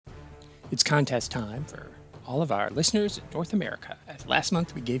It's contest time for all of our listeners in North America, as last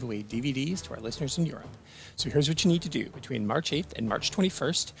month we gave away DVDs to our listeners in Europe. So here's what you need to do. Between March 8th and March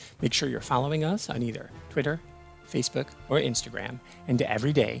 21st, make sure you're following us on either Twitter, Facebook, or Instagram, and to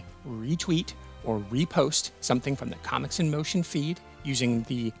every day retweet or repost something from the Comics in Motion feed using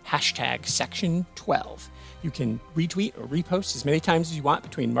the hashtag Section12. You can retweet or repost as many times as you want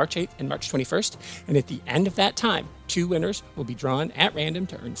between March 8th and March 21st, and at the end of that time, 2 winners will be drawn at random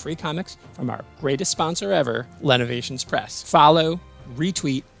to earn free comics from our greatest sponsor ever, WandaVision's Press. Follow,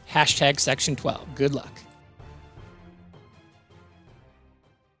 retweet, hashtag Section12. Good luck.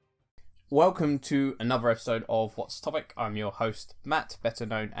 Welcome to another episode of What's the Topic. I'm your host, Matt, better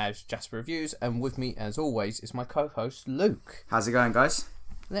known as Jasper Reviews, and with me, as always, is my co-host, Luke. How's it going, guys?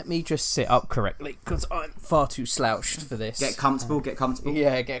 Let me just sit up correctly, because I'm far too slouched for this. Get comfortable.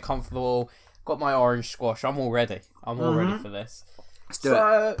 Yeah, get comfortable. Got my orange squash. I'm all ready. I'm all ready for this. Let's do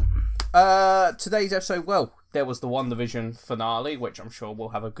it. Today's episode, well, there was the WandaVision finale, which I'm sure we'll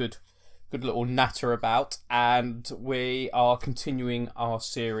have a good little natter about, and we are continuing our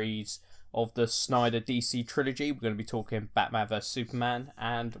series of the Snyder DC trilogy. We're going to be talking Batman vs Superman,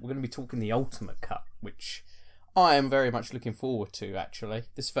 and we're going to be talking the Ultimate Cut, which I am very much looking forward to, actually.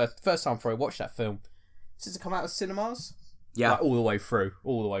 This is first time before I watched that film since it come out of cinemas. Yeah. Like, all the way through.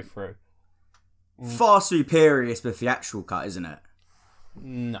 Far superior to the theatrical cut, isn't it?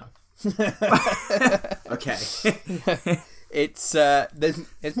 No. Okay. It's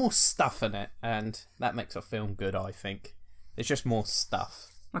there's more stuff in it, and that makes a film good, I think. There's just more stuff.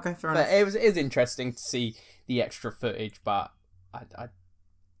 Okay, fair But enough. it was interesting to see the extra footage, but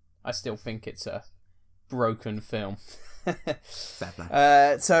I still think it's a broken film. Fair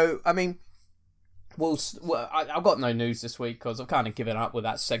play. So I mean, I've got no news this week because I've kind of given up with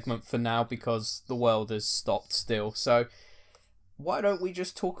that segment for now because the world has stopped still. So why don't we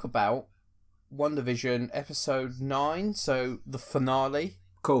just talk about WandaVision episode 9? So the finale.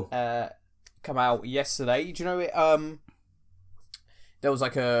 Cool. Come out yesterday. Do you know it? There was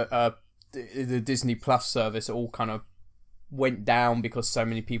like the Disney Plus service. It all kind of went down because so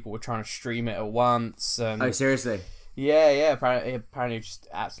many people were trying to stream it at once. And Oh, seriously? yeah. Apparently, just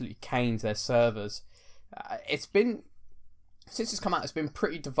absolutely caned their servers. It's been since it's come out. It's been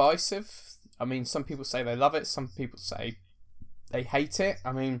pretty divisive. I mean, some people say they love it. Some people say they hate it.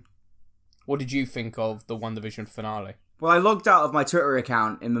 I mean, what did you think of the WandaVision finale? Well, I logged out of my Twitter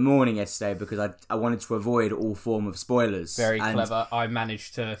account in the morning yesterday because I wanted to avoid all form of spoilers. Very clever. I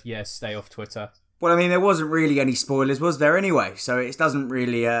managed to, stay off Twitter. Well, I mean, there wasn't really any spoilers, was there, anyway? So it doesn't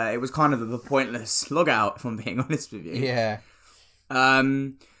really... it was kind of a pointless log out, if I'm being honest with you. Yeah.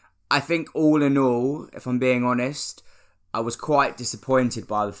 I think all in all, if I'm being honest, I was quite disappointed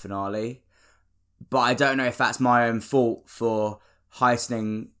by the finale. But I don't know if that's my own fault for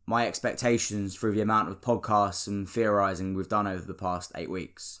heightening my expectations through the amount of podcasts and theorising we've done over the past 8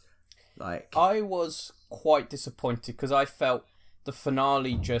 weeks. I was quite disappointed because I felt the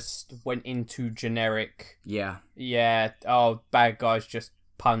finale just went into generic. Yeah. Bad guys just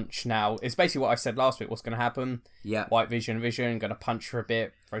punch now. It's basically what I said last week. What's going to happen? Yeah. White Vision, going to punch for a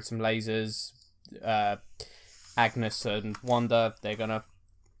bit, throw some lasers. Agnes and Wanda, they're going to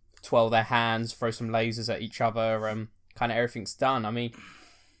twirl their hands, throw some lasers at each other, and kind of everything's done. I mean,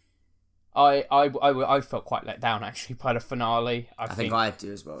 I felt quite let down actually by the finale. I think I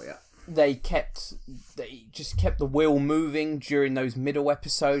do as well. Yeah. They just kept the wheel moving during those middle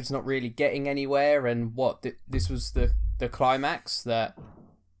episodes, not really getting anywhere. And this was the climax that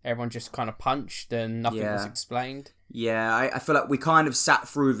everyone just kind of punched and nothing was explained. Yeah, I feel like we kind of sat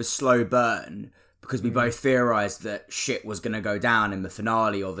through the slow burn because we both theorised that shit was going to go down in the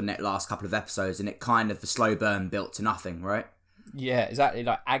finale or the last couple of episodes, and the slow burn built to nothing, right? Yeah, exactly.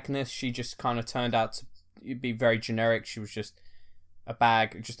 Like Agnes, she just kind of turned out to be very generic. She was just a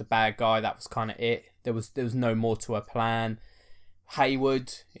bad guy. That was kind of it. There was no more to her plan.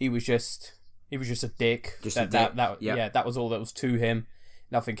 Hayward, he was just a dick. That was all that was to him.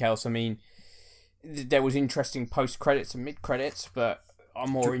 Nothing else. I mean, there was interesting post credits and mid credits, but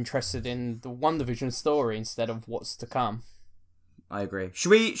I'm more interested in the WandaVision story instead of what's to come. I agree. Should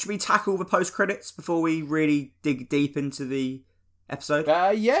we tackle the post credits before we really dig deep into the episode?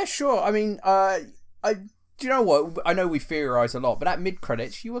 Yeah, sure. I mean, do you know what? I know we theorise a lot, but at mid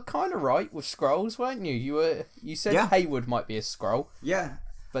credits, you were kind of right with Skrulls, weren't you? You said Hayward might be a Skrull. Yeah.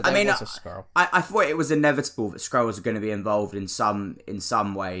 But there was a Skrull. I thought it was inevitable that Skrulls were going to be involved in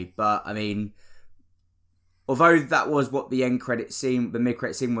some way, but I mean, although that was what the end credit scene, the mid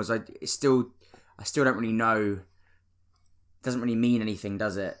credit scene was, I still don't really know. It doesn't really mean anything,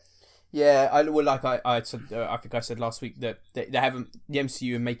 does it? Yeah, I said, I think I said last week that they haven't, the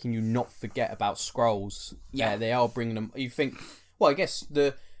MCU are making you not forget about Skrulls. Yeah, they are bringing them. You think, well, I guess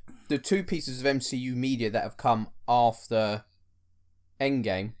the two pieces of MCU media that have come after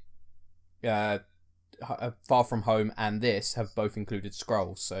Endgame, Far From Home and this have both included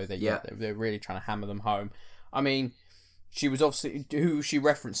Skrulls, so they're really trying to hammer them home. I mean, she was obviously, who was she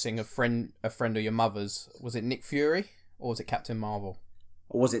referencing? A friend of your mother's? Was it Nick Fury or was it Captain Marvel?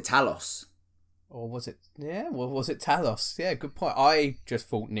 Or was it Talos? Or was it... Yeah, well, was it Talos? Yeah, good point. I just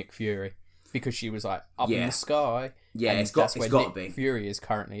thought Nick Fury. Because she was like, up in the sky. Yeah, and it's got to be. Nick Fury is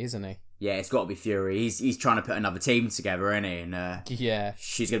currently, isn't he? Yeah, it's got to be Fury. He's trying to put another team together, isn't he? And yeah.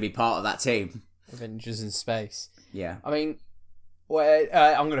 She's going to be part of that team. Avengers in space. Yeah. I mean, well,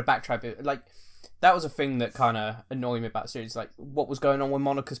 I'm going to backtrack a bit. Like, that was a thing that kind of annoyed me about the series. Like, what was going on with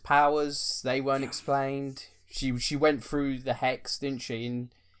Monica's powers? They weren't explained. She went through the Hex, didn't she?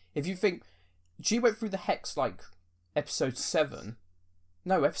 And if you think... She went through the Hex, like, episode 7.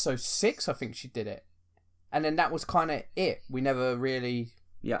 No, episode 6, I think she did it. And then that was kind of it. We never really...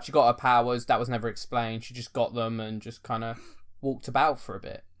 Yeah. She got her powers. That was never explained. She just got them and just kind of walked about for a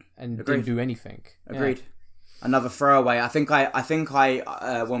bit. And didn't do anything. Agreed. Yeah. Another throwaway. I think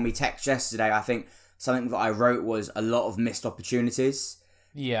when we texted yesterday, I think something that I wrote was a lot of missed opportunities.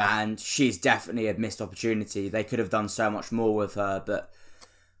 Yeah. And she's definitely a missed opportunity. They could have done so much more with her, but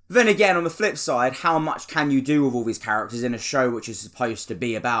then again, on the flip side, how much can you do with all these characters in a show which is supposed to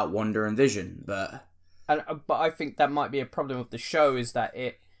be about Wanda and Vision? But I think that might be a problem with the show, is that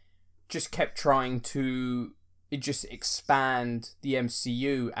it just kept trying to just expand the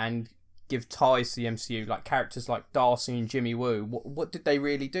MCU and give ties to the MCU, like characters like Darcy and Jimmy Woo. What did they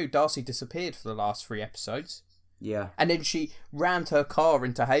really do? Darcy disappeared for the last 3 episodes. Yeah. And then she rammed her car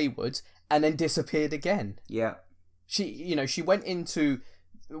into Hayward's and then disappeared again. Yeah. She went into...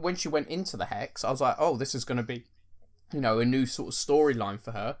 When she went into the Hex, I was like, oh, this is going to be, a new sort of storyline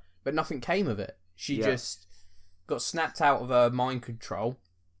for her. But nothing came of it. She just got snapped out of her mind control,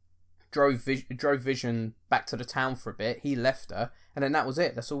 drove Vision back to the town for a bit. He left her. And then that was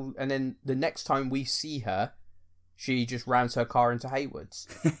it. That's all. And then the next time we see her, she just rams her car into Hayward's.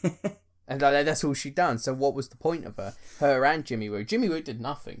 And that's all she'd done. So what was the point of her? Her and Jimmy Woo. Jimmy Woo did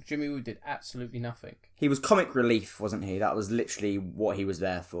nothing. Jimmy Woo did absolutely nothing. He was comic relief, wasn't he? That was literally what he was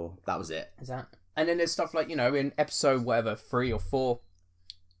there for. That was it. And then there's stuff like, in episode 3 or 4,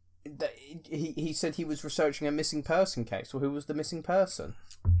 he said he was researching a missing person case. Well, who was the missing person?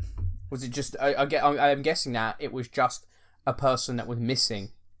 Was it just... I'm guessing that it was just a person that was missing.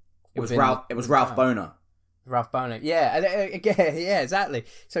 It was Ralph Boner. Ralph Boner, yeah, yeah, exactly.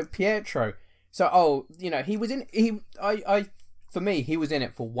 So Pietro, he was in. For me, he was in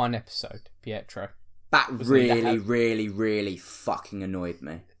it for 1 episode. Pietro. That really, really fucking annoyed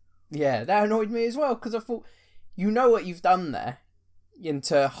me. Yeah, that annoyed me as well, because I thought, what you've done there, and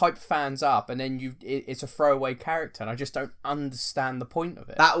to hype fans up, and then it's a throwaway character, and I just don't understand the point of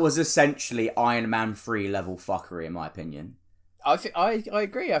it. That was essentially Iron Man 3 level fuckery, in my opinion. I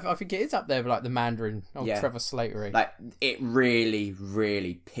agree. I think it is up there with like the Mandarin, Trevor Slatery. Like, it really,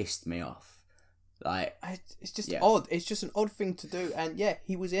 really pissed me off. Like, it's just odd. It's just an odd thing to do. And yeah,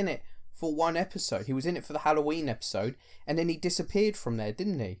 he was in it for 1 episode. He was in it for the Halloween episode, and then he disappeared from there,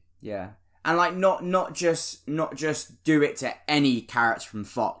 didn't he? Yeah, and like not just do it to any character from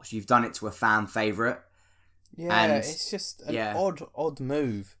Fox. You've done it to a fan favorite. Yeah, and it's just an odd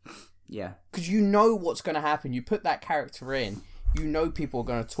move. Yeah, because what's going to happen. You put that character in. People are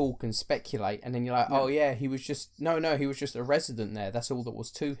going to talk and speculate, and then you're like, oh yeah, he was just a resident there. That's all that was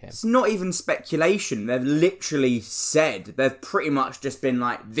to him. It's not even speculation. They've literally said, they've pretty much just been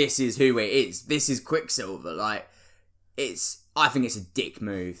like, this is who it is. This is Quicksilver. Like, I think it's a dick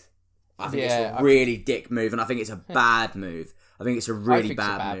move. I think it's a really dick move, and I think it's a bad move. I think it's a really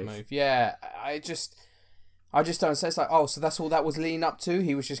bad move. Yeah, I just don't say. It's like, oh, so that's all that was leading up to?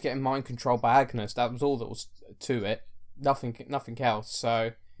 He was just getting mind controlled by Agnes. That was all that was to it. Nothing else.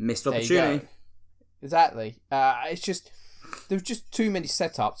 So missed opportunity. Exactly. It's just there's just too many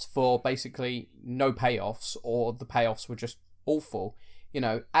setups for basically no payoffs, or the payoffs were just awful.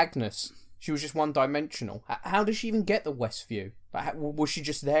 Agnes, she was just one-dimensional. How did she even get the Westview? Like, was she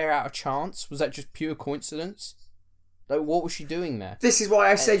just there out of chance? Was that just pure coincidence? Like, what was she doing there? This is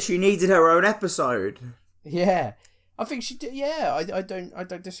why I said she needed her own episode. Yeah. I think she did. Yeah, I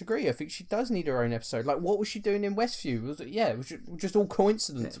don't disagree. I think she does need her own episode. Like, what was she doing in Westview? It was just all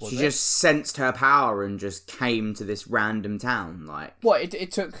coincidence. She just sensed her power and just came to this random town. Like, what?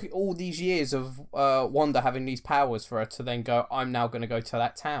 It took all these years of Wanda having these powers for her to then go, I'm now going to go to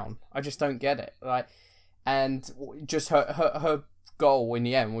that town. I just don't get it. Like, and just her goal in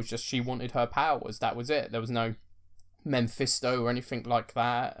the end was just she wanted her powers. That was it. There was no Mephisto or anything like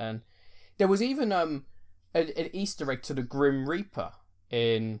that. And there was even an Easter egg to the Grim Reaper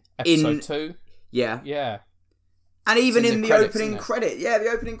in episode 2. Yeah. Yeah. And even in the credits, opening credit. Yeah, the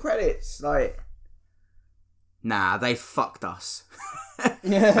opening credits. Like, nah, they fucked us.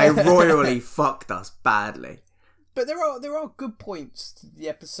 They royally fucked us badly. But there are good points to the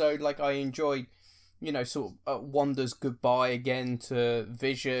episode. Like, I enjoyed, sort of Wanda's goodbye again to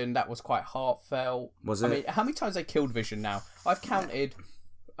Vision. That was quite heartfelt. Was it? I mean, how many times they killed Vision now? I've counted.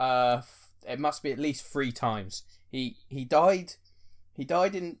 It must be at least 3 times. He died. He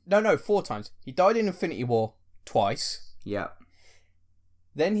died in 4 times. He died in Infinity War twice. Yeah.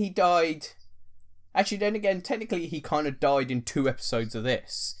 Then he died. Actually, then again, technically, he kind of died in 2 episodes of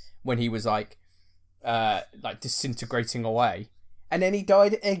this when he was like disintegrating away, and then he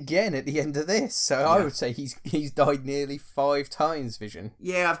died again at the end of this. So yeah. I would say he's died nearly 5 times. Vision.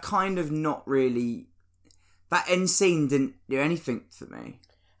 Yeah, I've kind of not really. That end scene didn't do anything for me.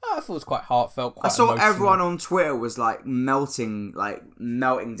 I thought it was quite heartfelt. Quite I saw emotional. Everyone on Twitter was melting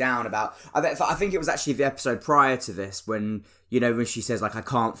down about. I think it was actually the episode prior to this when when she says I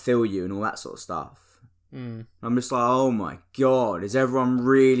can't feel you and all that sort of stuff. Mm. I'm just like, oh my god, is everyone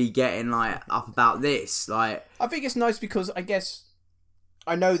really getting up about this? I think it's nice because I guess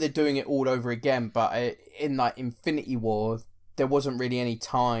I know they're doing it all over again, but in Infinity War, there wasn't really any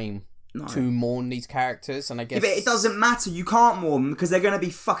time. No. To mourn these characters, and I guess... Yeah, but it doesn't matter, you can't mourn them because they're going to be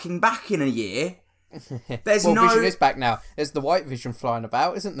fucking back in a year. There's Vision is back now. There's the White Vision flying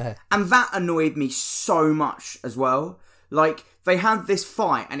about, isn't there? And that annoyed me so much as well. They had this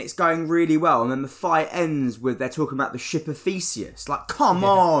fight and it's going really well, and then the fight ends with they're talking about the ship of Theseus. Come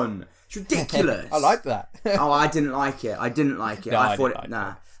on! It's ridiculous. I like that. Oh, I didn't like it. No, I thought it...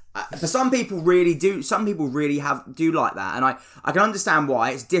 Nah. For some people really do. Some people really do like that, and I can understand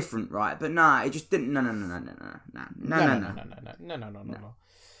why. It's different, right? But nah, it just didn't. No.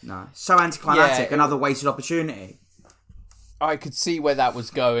 So anticlimactic. Yeah, another wasted opportunity. I could see where that was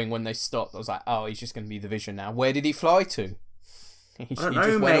going when they stopped. I was like, oh, he's just going to be the Vision now. Where did he fly to? I don't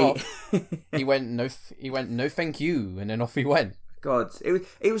know, mate. He went no, thank you, and then off he went. God,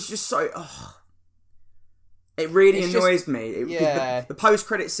 it was just so. Oh. It really annoys me. The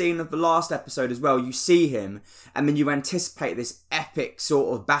post-credit scene of the last episode as well, you see him, and then you anticipate this epic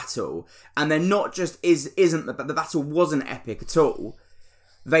sort of battle, and then not just isn't the battle wasn't epic at all.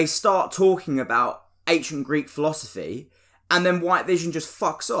 They start talking about ancient Greek philosophy, and then White Vision just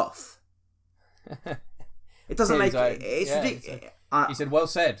fucks off. It doesn't make it. It's ridiculous. He said, "Well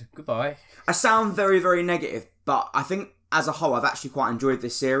said. Goodbye." I sound very, very negative, but I think. As a whole, I've actually quite enjoyed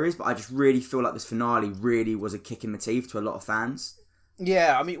this series, but I just really feel like this finale really was a kick in the teeth to a lot of fans.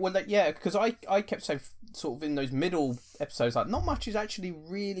 Yeah, I mean, because I kept saying sort of in those middle episodes, not much is actually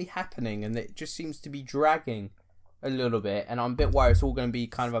really happening, and it just seems to be dragging a little bit, and I'm a bit worried it's all going to be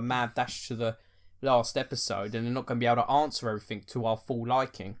kind of a mad dash to the last episode, and they're not going to be able to answer everything to our full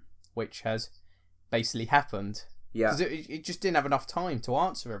liking, which has basically happened. Yeah. Because it just didn't have enough time to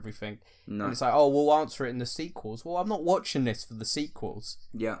answer everything. No. And it's like, oh, we'll answer it in the sequels. Well, I'm not watching this for the sequels.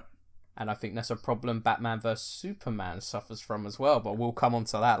 Yeah. And I think that's a problem Batman vs Superman suffers from as well, but we'll come on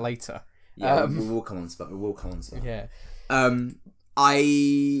to that later. Yeah, we will come on to that. Yeah.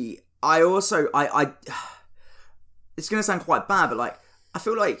 I also... it's going to sound quite bad, but I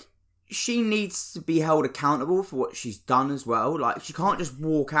feel like she needs to be held accountable for what she's done as well. She can't just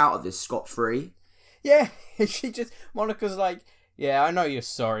walk out of this scot-free. Yeah, Monica's like, yeah, I know you're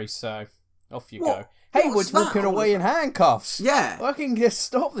sorry, so off you go. Hayward's walking away in handcuffs. Yeah. I can just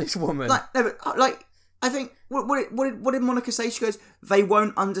stop this woman. I think, what did Monica say? She goes, they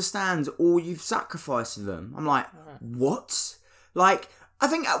won't understand all you've sacrificed for them. I'm like, what? I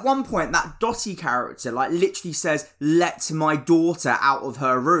think at one point that Dottie character, literally says, let my daughter out of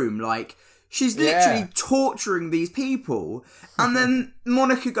her room. She's literally torturing these people. And then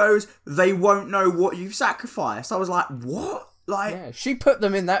Monica goes, they won't know what you've sacrificed. I was like, what? She put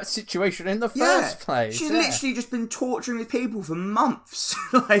them in that situation in the first place. She's literally just been torturing these people for months.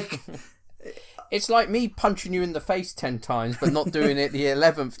 It's like me punching you in the face 10 times, but not doing it the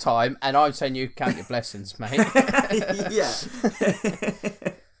 11th time, and I'm saying you count your blessings, mate. Yeah.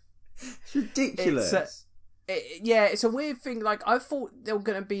 It's ridiculous. It's a weird thing. I thought they were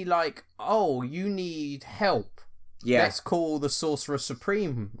going to be oh, you need help. Yeah. Let's call the Sorcerer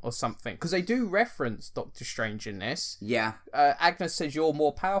Supreme or something. Because they do reference Doctor Strange in this. Yeah. Agnes says you're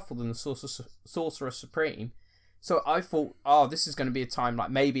more powerful than the Sorcerer Supreme. So I thought, this is going to be a time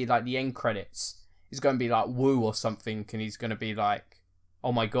maybe the end credits is going to be Woo or something. And he's going to be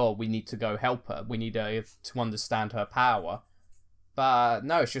oh my god, we need to go help her. We need her to understand her power. But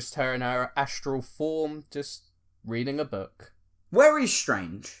no, it's just her in her astral form, just reading a book. Where is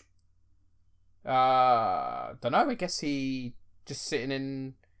Strange? Don't know. I guess he just sitting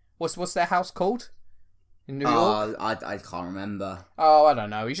in what's their house called in New York? I can't remember. Oh, I don't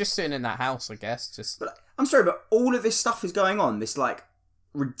know. He's just sitting in that house, I guess. But I'm sorry, but all of this stuff is going on. This like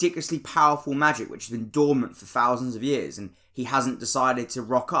ridiculously powerful magic, which has been dormant for thousands of years, and he hasn't decided to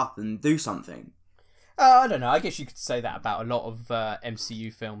rock up and do something. I don't know. I guess you could say that about a lot of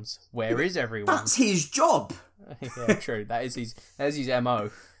MCU films. Where is everyone? That's his job. Yeah, true. That is his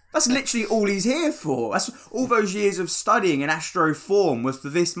MO. That's literally all he's here for. That's all those years of studying in astro form was for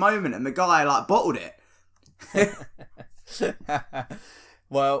this moment, and the guy like bottled it.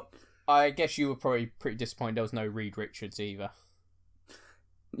 Well, I guess you were probably pretty disappointed there was no Reed Richards either.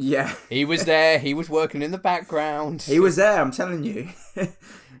 Yeah. He was there. He was working in the background. He was there, I'm telling you.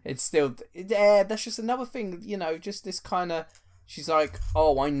 It's still... Yeah, that's just another thing, just this kind of... She's like,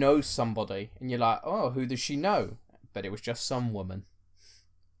 oh, I know somebody. And you're like, oh, who does she know? But it was just some woman.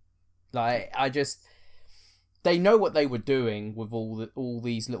 Like, they know what they were doing with all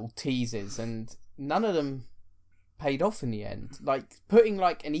these little teases, and none of them paid off in the end. Like, putting,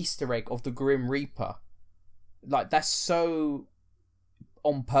 like, an Easter egg of the Grim Reaper, like, that's so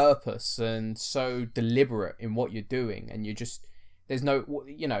on purpose and so deliberate in what you're doing, and you just... There's no...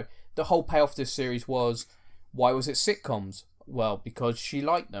 the whole payoff of this series was, why was it sitcoms? Well, because she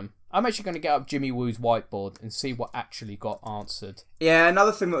liked them. I'm actually going to get up Jimmy Woo's whiteboard and see what actually got answered. Yeah,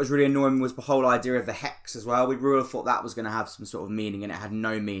 another thing that was really annoying was the whole idea of the hex as well. We really thought that was going to have some sort of meaning, and it had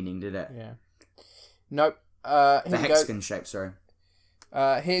no meaning, did it? Yeah. Nope. The hexagon shape, sorry.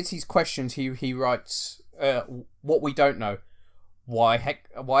 Here's his questions. He writes, what we don't know. Why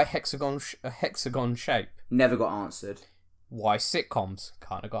hexagon shape? Never got answered. Why sitcoms?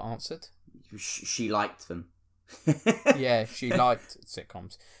 Kind of got answered. She liked them. Yeah, she liked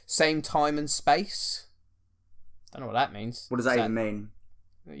sitcoms. Same time and space. Don't know what that means. What does that even mean?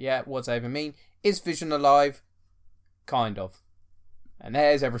 Yeah, what does that even mean? Is Vision alive? Kind of. And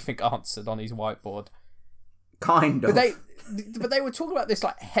there's everything answered on his whiteboard. Kind of. But they were talking about this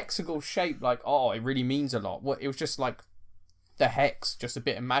like hexagonal shape, like, oh, it really means a lot. It was just like the hex, just a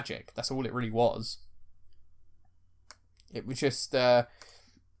bit of magic. That's all it really was. It was just, yeah.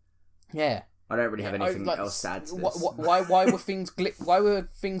 I don't really have anything else to add to this. Why were things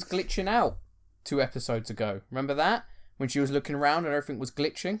glitching out 2 episodes ago? Remember that? When she was looking around and everything was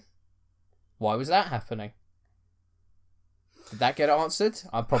glitching? Why was that happening? Did that get answered?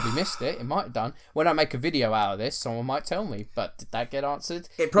 I probably missed it. It might have done. When I make a video out of this, someone might tell me. But did that get answered?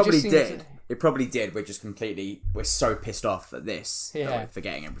 It probably did. It probably did. We're so pissed off at this that we're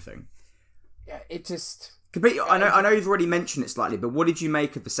forgetting everything. Yeah, it just... But I know you've already mentioned it slightly, but what did you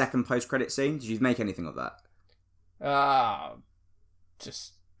make of the second post-credit scene? Did you make anything of that?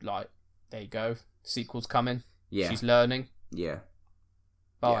 Just like, there you go. Sequel's coming. Yeah. She's learning. Yeah.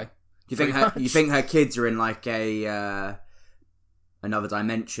 Bye. Yeah. You think her kids are in like a another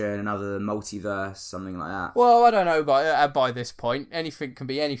dimension, another multiverse, something like that? Well, I don't know, but by this point, anything can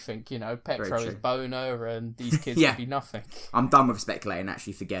be anything. Petro is Boner, and these kids Yeah. can be nothing. I'm done with speculating.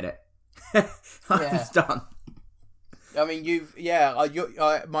 Actually, forget it. Yeah. Done. I mean,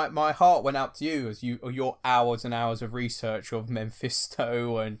 my heart went out to you as your hours and hours of research of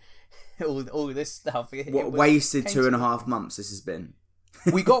Mephisto and all this stuff. What wasted 2.5 months this has been.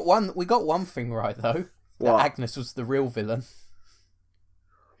 We got one thing right though. What? That Agnes was the real villain.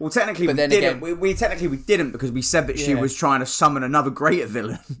 Well, technically, we didn't. We didn't because we said that she was trying to summon another greater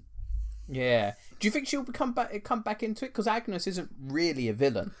villain. Yeah. Do you think she'll come back into it? Because Agnes isn't really a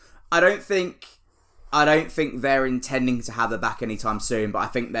villain. I don't think they're intending to have her back anytime soon, but I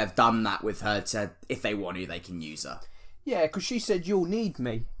think they've done that with her to, if they want to, they can use her. Yeah, because she said, you'll need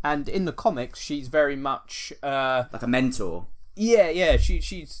me. And in the comics, she's very much... like a mentor. Yeah,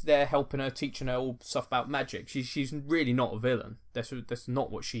 she's there helping her, teaching her all stuff about magic. She's really not a villain. That's not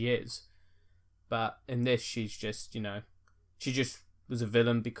what she is. But in this, she's just, she just was a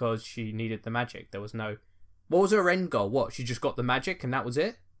villain because she needed the magic. There was no... What was her end goal? What? She just got the magic and that was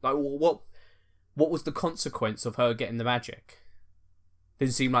it? Like, what was the consequence of her getting the magic?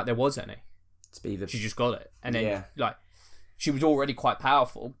 Didn't seem like there was any. She just got it. And then, she was already quite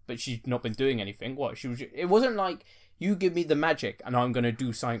powerful, but she'd not been doing anything. It wasn't like, you give me the magic and I'm going to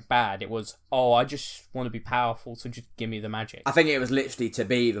do something bad. It was, I just want to be powerful, so just give me the magic. I think it was literally to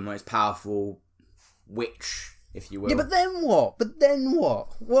be the most powerful witch, if you will. Yeah, but then what?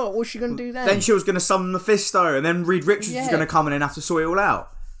 What was she going to do then? Then she was going to summon Mephisto, and then Reed Richards was going to come in and have to sort it all out.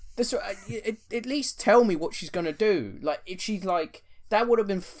 That's right. At least tell me what she's going to do. Like, if she's like, that would have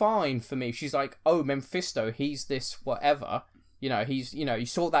been fine for me. She's like, oh, Mephisto, he's this whatever. you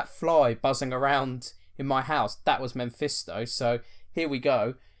saw that fly buzzing around in my house. That was Mephisto. So here we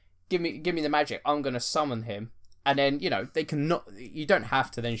go. Give me the magic. I'm going to summon him. And then, they cannot. You don't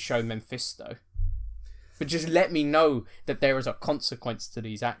have to then show Mephisto. But just let me know that there is a consequence to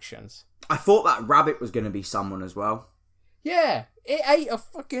these actions. I thought that rabbit was going to be someone as well. Yeah, it ate a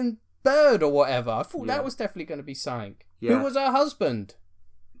fucking bird or whatever. I thought that was definitely going to be something. Yeah. Who was her husband?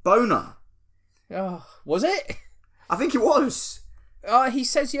 Boner. Oh, was it? I think it was. He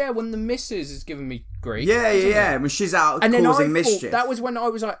says, when the missus is giving me grief. Yeah. When she's out causing mischief. That was when I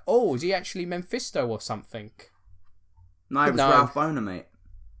was like, oh, is he actually Mephisto or something? No, it was Ralph Boner, mate.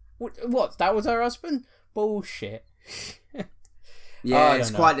 What? That was her husband? Bullshit. Yeah,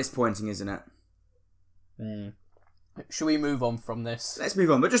 it's quite disappointing, isn't it? Should we move on from this? Let's move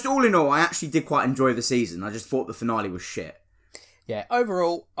on. But just all in all, I actually did quite enjoy the season. I just thought the finale was shit. Yeah,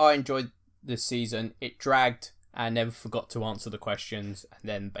 overall, I enjoyed the season. It dragged and never forgot to answer the questions, and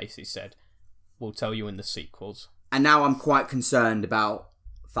then basically said, we'll tell you in the sequels. And now I'm quite concerned about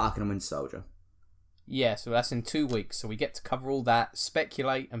Falcon and Winter Soldier. Yeah, so that's in 2 weeks, so we get to cover all that,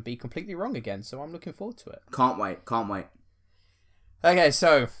 speculate, and be completely wrong again, so I'm looking forward to it. Can't wait. Okay,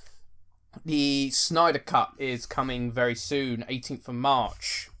 so the Snyder Cut is coming very soon, 18th of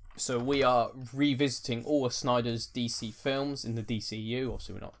March. So we are revisiting all of Snyder's DC films in the DCU.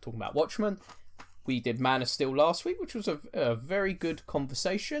 Obviously, we're not talking about Watchmen. We did Man of Steel last week, which was a very good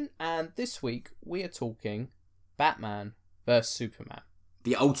conversation. And this week, we are talking Batman vs. Superman.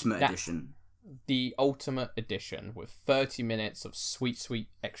 The Ultimate Edition. The Ultimate Edition with 30 minutes of sweet, sweet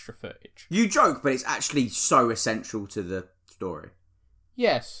extra footage. You joke, but it's actually so essential to the story.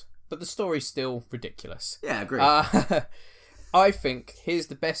 Yes, but the story's still ridiculous. Yeah, I agree. I think here's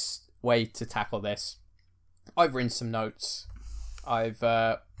the best way to tackle this. I've written some notes. I've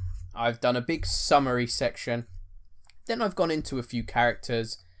done a big summary section. Then I've gone into a few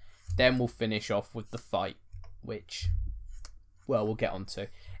characters. Then we'll finish off with the fight, which, well, we'll get onto.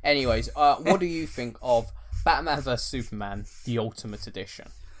 Anyways, what do you think of Batman vs Superman: The Ultimate Edition?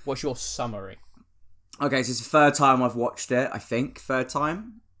 What's your summary? Okay, so it's the third time I've watched it. I think third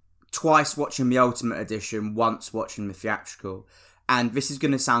time. Twice watching the Ultimate Edition, once watching the theatrical. And this is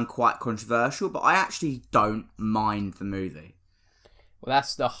going to sound quite controversial, but I actually don't mind the movie. Well,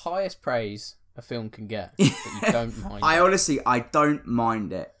 that's the highest praise a film can get, that you don't mind I don't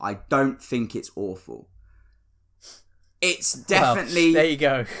mind it. I don't think it's awful. It's definitely... Well, there you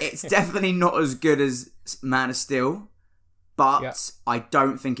go. It's definitely not as good as Man of Steel, but I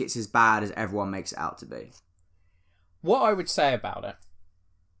don't think it's as bad as everyone makes it out to be. What I would say about it,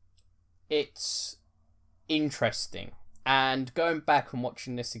 it's interesting. And going back and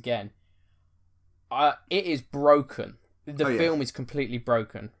watching this again, it is broken. The film is completely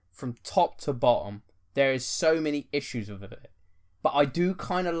broken. From top to bottom, there is so many issues with it. But I do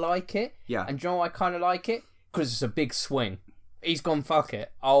kind of like it. Yeah. And do you know why I kind of like it? Because it's a big swing. He's gone, fuck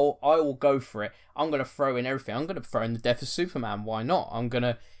it. I will go for it. I'm going to throw in everything. I'm going to throw in the death of Superman. Why not? I'm going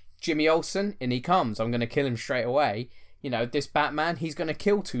to... Jimmy Olsen, in he comes. I'm going to kill him straight away. This Batman, he's going to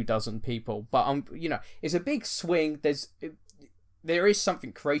kill 24 people. But, it's a big swing. There is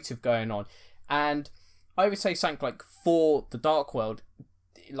something creative going on. And I would say something like For the Dark World,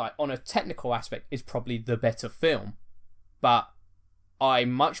 like on a technical aspect, is probably the better film. But I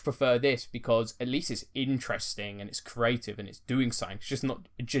much prefer this because at least it's interesting and it's creative and it's doing something. It's just not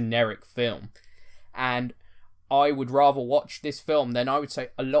a generic film. And I would rather watch this film than I would say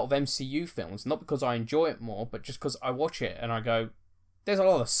a lot of MCU films. Not because I enjoy it more, but just because I watch it and I go, there's a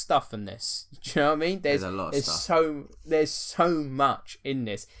lot of stuff in this. Do you know what I mean? There's a lot of stuff. There's so much in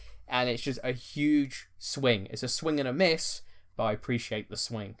this. And it's just a huge swing. It's a swing and a miss, but I appreciate the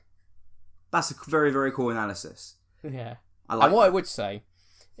swing. That's a very, very cool analysis. Yeah. I would say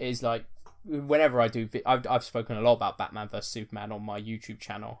is, like, whenever I do... I've spoken a lot about Batman vs Superman on my YouTube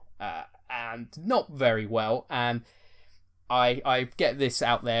channel. And not very well. And I get this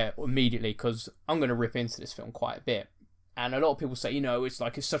out there immediately because I'm going to rip into this film quite a bit. And a lot of people say,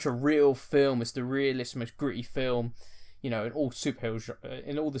 it's such a real film. It's the realest, most gritty film, in all the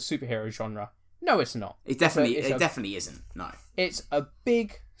superhero genre. No, it's not. It definitely isn't. No. It's a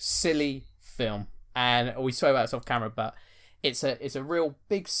big, silly film. And we spoke about this off camera, but it's a real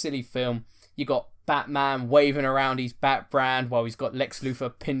big, silly film. You got Batman waving around his Bat brand while he's got Lex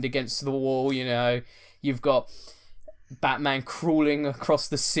Luthor pinned against the wall, You've got Batman crawling across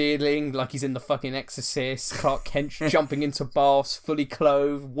the ceiling like he's in the fucking Exorcist. Clark Kent jumping into baths, fully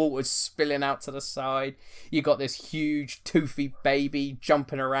clothed, water spilling out to the side. You got this huge, toothy baby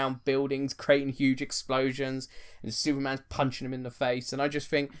jumping around buildings, creating huge explosions, and Superman's punching him in the face. And I just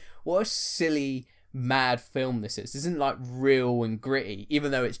think, what a silly, mad film this is. This isn't like real and gritty,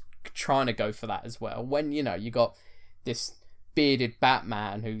 even though it's trying to go for that as well. When, you know, you got this bearded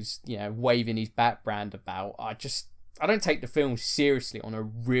Batman who's, you know, waving his Bat brand about, I don't take the film seriously on a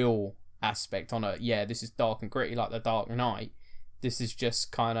real aspect, on a, yeah, this is dark and gritty like The Dark Knight. This is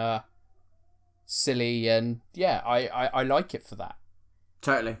just kind of silly, and yeah, I like it for that.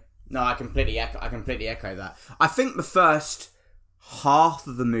 Totally. No, I completely echo that. I think the first half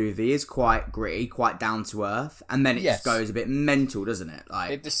of the movie is quite gritty, quite down to earth, and then it just goes a bit mental, doesn't it?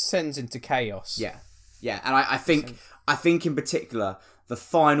 Like, it descends into chaos. Yeah, and I think in particular the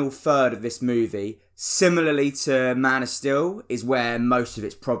final third of this movie, similarly to Man of Steel, is where most of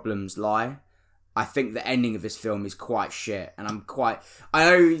its problems lie. I think the ending of this film is quite shit, and I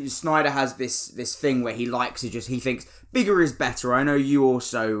know Snyder has this thing where he likes to he thinks bigger is better. I know you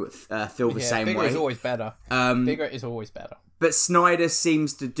also feel the same way. Bigger is always better. Bigger is always better. But Snyder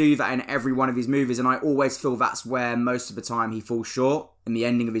seems to do that in every one of his movies, and I always feel that's where most of the time he falls short in the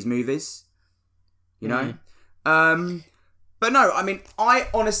ending of his movies. You know? But no, I mean, I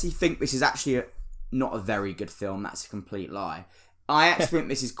honestly think this is actually not a very good film. That's a complete lie. I actually think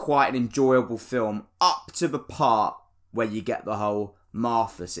this is quite an enjoyable film up to the part where you get the whole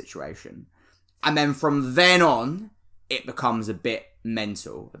Martha situation. And then from then on, it becomes a bit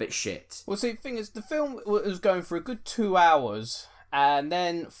mental, a bit shit. Well, see, the thing is, the film was going for a good 2 hours, and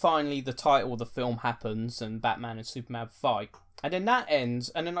then finally the title of the film happens, and Batman and Superman fight. And then that ends,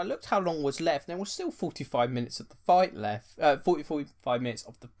 and then I looked how long was left, and there was still 45 minutes of the fight left, 45 minutes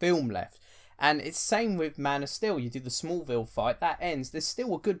of the film left. And it's same with Man of Steel. You do the Smallville fight, that ends. There's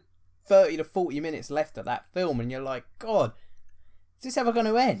still a good 30 to 40 minutes left of that film, and you're like, God, is this ever going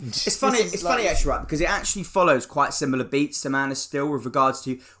to end? It's funny. It's funny actually, right? Because it actually follows quite similar beats to Man of Steel with regards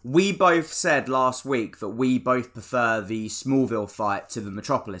to. We both said last week that we both prefer the Smallville fight to the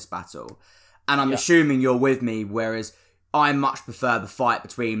Metropolis battle, and I'm assuming you're with me. Whereas I much prefer the fight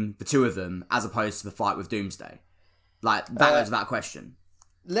between the two of them as opposed to the fight with Doomsday. Like that was that question.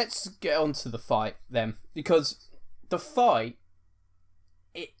 Let's get on to the fight then, because the fight,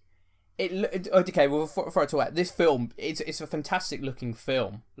 okay, well, before I talk about this film, it's a fantastic looking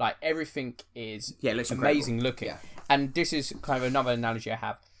film. Like, everything is it looks amazing incredible. looking. Yeah. And this is kind of another analogy I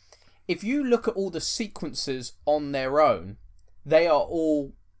have. If you look at all the sequences on their own, they are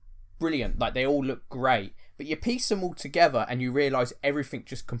all brilliant. Like, they all look great. But you piece them all together and you realise everything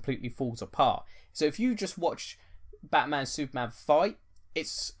just completely falls apart. So if you just watch Batman Superman fight,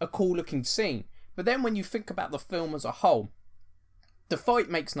 it's a cool looking scene. But then when you think about the film as a whole, the fight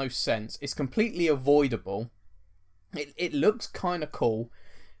makes no sense. It's completely avoidable. It looks kind of cool,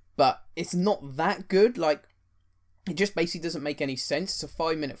 but it's not that good. Like, it just basically doesn't make any sense. It's a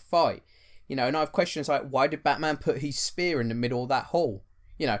 5-minute fight. You know, and I have questions like, why did Batman put his spear in the middle of that hole?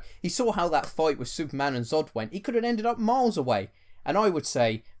 You know, he saw how that fight with Superman and Zod went. He could have ended up miles away. And I would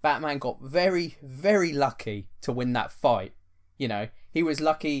say Batman got very, very lucky to win that fight. You know, he was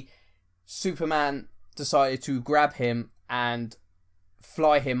lucky Superman decided to grab him and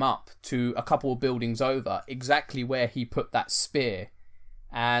fly him up to a couple of buildings over, exactly where he put that spear.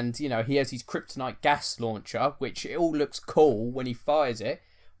 And, you know, he has his kryptonite gas launcher, which it all looks cool when he fires it.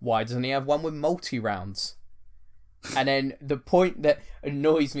 Why doesn't he have one with multi-rounds? And then the point that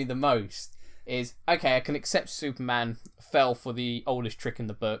annoys me the most is, okay, I can accept Superman fell for the oldest trick in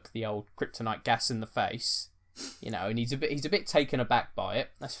the book, the old kryptonite gas in the face, you know, and he's a bit taken aback by it.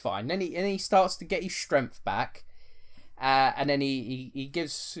 That's fine. Then he starts to get his strength back, and then he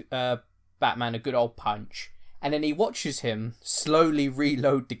gives Batman a good old punch, and then he watches him slowly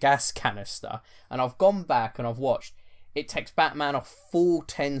reload the gas canister. And I've gone back and I've watched. It takes Batman a full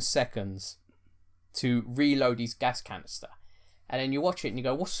 10 seconds to reload his gas canister. And then you watch it and you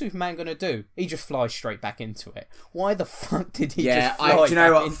go, what's Superman going to do? He just flies straight back into it. Why the fuck did he just fly do you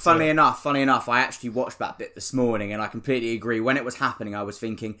know back what? Funny enough, I actually watched that bit this morning and I completely agree. When it was happening, I was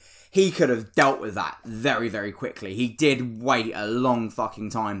thinking he could have dealt with that very, very quickly. He did wait a long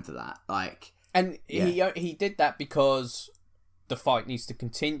fucking time for that. And he did that because the fight needs to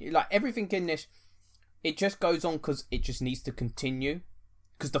continue. Like, everything in this, it just goes on because it just needs to continue.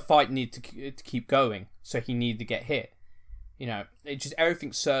 Because the fight needs to keep going. So he needed to get hit. You know, it just,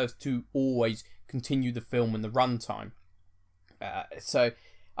 everything serves to always continue the film and the runtime. So,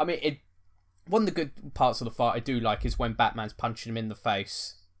 I mean, one of the good parts of the fight I do like is when Batman's punching him in the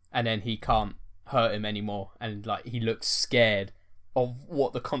face and then he can't hurt him anymore. And, like, he looks scared of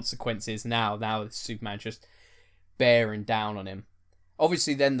what the consequence is now that Superman's just bearing down on him.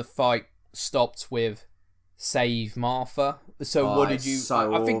 Obviously, then the fight stopped with Save Martha. So what did you...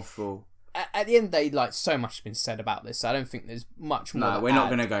 So I think, awful. at the end of the day, like, so much has been said about this. I don't think there's much more. No, we're not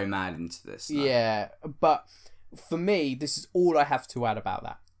going to go mad into this. No. Yeah, but for me, this is all I have to add about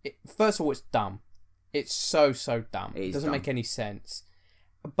that. First of all, it's dumb. It's so dumb. It doesn't make any sense.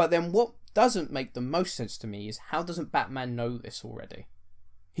 But then what doesn't make the most sense to me is, how doesn't Batman know this already?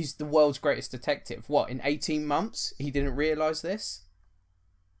 He's the world's greatest detective. What, in 18 months, he didn't realise this?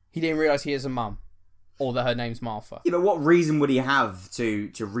 He didn't realise he has a mum. Or that her name's Martha. Yeah, but what reason would he have to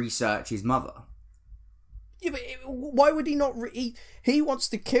research his mother? Yeah, but why would he not... He wants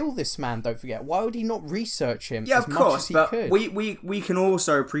to kill this man, don't forget. Why would he not research him as much as he could? We can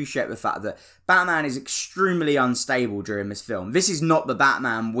also appreciate the fact that Batman is extremely unstable during this film. This is not the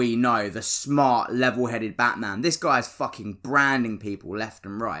Batman we know, the smart, level-headed Batman. This guy is fucking branding people left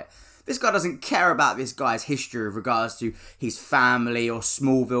and right. This guy doesn't care about this guy's history with regards to his family or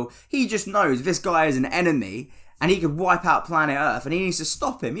Smallville. He just knows this guy is an enemy and he could wipe out planet Earth and he needs to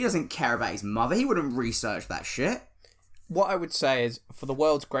stop him. He doesn't care about his mother. He wouldn't research that shit. What I would say is, for the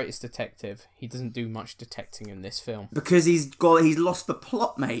world's greatest detective, he doesn't do much detecting in this film. Because he's lost the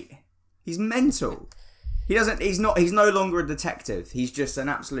plot, mate. He's mental. He's no longer a detective. He's just an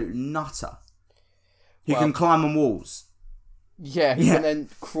absolute nutter who can climb on walls. Yeah, he can then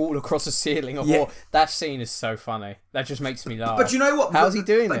crawl across a ceiling or wall. That scene is so funny. That just makes me laugh. But you know what? How's he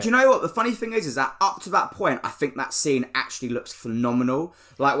doing it? But you know what? The funny thing is that up to that point, I think that scene actually looks phenomenal.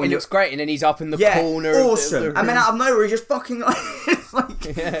 Like when it looks great, and then he's up in the corner. Awesome. Of the and then out of nowhere, he just fucking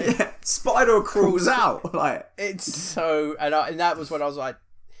spider crawls out. Like it's so, and that was when I was like,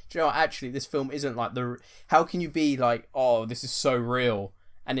 do you know what? Actually, this film isn't like how can you be like, oh, this is so real,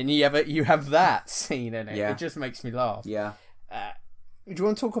 and then you have that scene in it. Yeah. It just makes me laugh. Yeah. Do you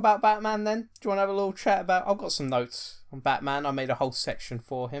want to talk about Batman then? Do you want to have a little chat about... I've got some notes on Batman. I made a whole section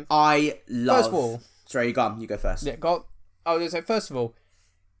for him. First of all... Sorry, you go first. Yeah, I was going to say, first of all,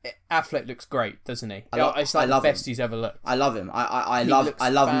 Affleck looks great, doesn't he? It's like the best he's ever looked. I love him. I love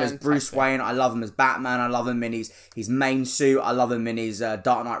him as Bruce Wayne. I love him as Batman. I love him in his main suit. I love him in his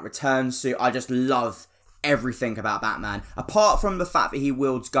Dark Knight Returns suit. I just love everything about Batman. Apart from the fact that he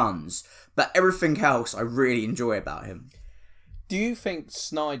wields guns. But everything else I really enjoy about him. Do you think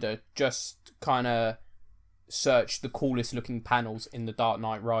Snyder just kind of searched the coolest looking panels in the Dark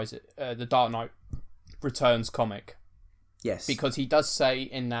Knight Returns comic? Yes. Because he does say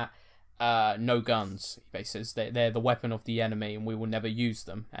in that, no guns. He says they're the weapon of the enemy and we will never use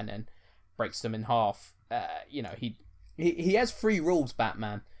them, and then breaks them in half. He has 3 rules,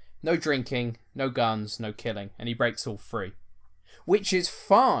 Batman. No drinking, no guns, no killing. And he breaks all 3. Which is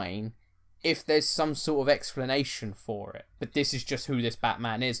fine if there's some sort of explanation for it. But this is just who this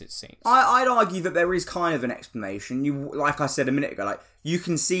Batman is, it seems. I'd argue that there is kind of an explanation. Like I said a minute ago, like you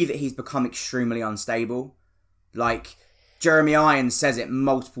can see that he's become extremely unstable. Like, Jeremy Irons says it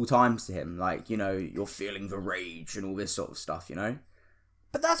multiple times to him. Like, you're feeling the rage and all this sort of stuff,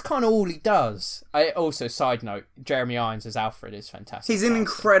 But that's kind of all he does. Side note, Jeremy Irons as Alfred is fantastic. He's an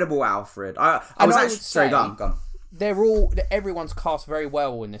incredible Alfred. Sorry, go on. Everyone's cast very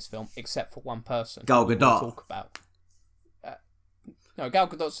well in this film, except for one person. Gal Gadot. Talk about. No, Gal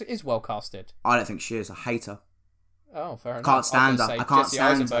Gadot is well casted. I don't think she is. I hate her. Oh, fair enough. Can't stand her. I can't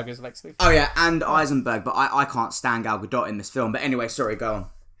stand Eisenberg her. as Lex Luthor. Oh yeah, and Eisenberg, but I can't stand Gal Gadot in this film. But anyway, sorry, go on.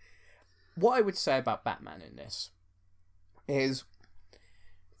 What I would say about Batman in this is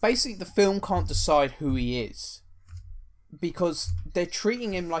basically the film can't decide who he is because they're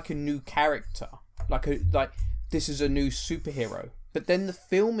treating him like a new character, like this is a new superhero. But then the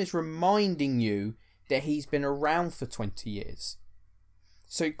film is reminding you that he's been around for 20 years.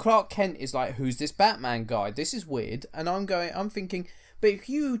 So Clark Kent is like, who's this Batman guy? This is weird. And I'm thinking, but if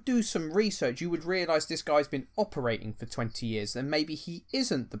you do some research, you would realise this guy's been operating for 20 years, and maybe he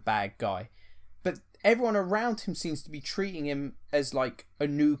isn't the bad guy. But everyone around him seems to be treating him as like a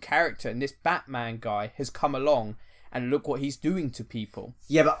new character, and this Batman guy has come along and look what he's doing to people.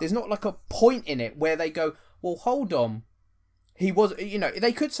 Yeah, but there's not like a point in it where they go, well, hold on.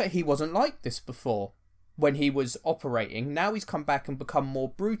 They could say he wasn't like this before when he was operating. Now he's come back and become more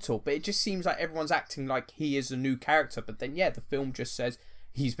brutal, but it just seems like everyone's acting like he is a new character. But then, the film just says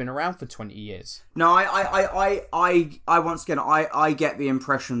he's been around for 20 years. No, I once again, I get the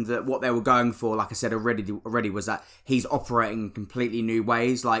impression that what they were going for, like I said already, was that he's operating in completely new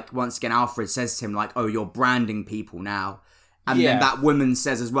ways. Like, once again, Alfred says to him, like, oh, you're branding people now. And then that woman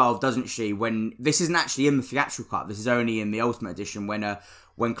says as well, doesn't she, when this isn't actually in the theatrical cut, this is only in the Ultimate Edition,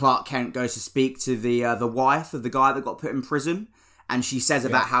 when Clark Kent goes to speak to the wife of the guy that got put in prison, and she says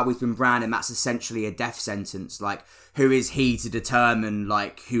about how he's been branded, and that's essentially a death sentence. Like, who is he to determine,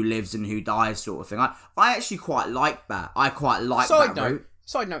 like, who lives and who dies sort of thing. I actually quite like that. I quite like that route.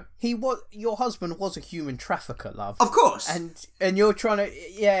 Side note: your husband was a human trafficker, love. Of course. And you're trying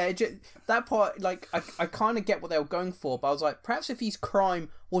to that part, like I kind of get what they were going for, but I was like, perhaps if his crime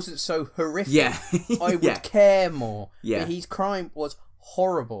wasn't so horrific, I would care more. Yeah. But his crime was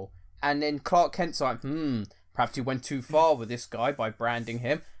horrible, and then Clark Kent's like, perhaps he went too far with this guy by branding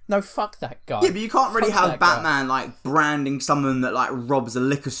him. No, fuck that guy. Yeah, but you can't really have Batman like branding someone that like robs a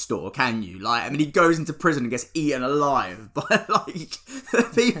liquor store, can you? Like, I mean, he goes into prison and gets eaten alive by like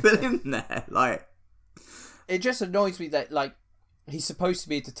the people in there. Like, it just annoys me that like he's supposed to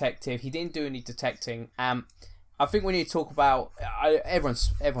be a detective. He didn't do any detecting. I think we need to talk about.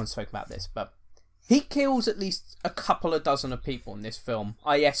 Everyone's spoken about this, but he kills at least a couple of dozen of people in this film.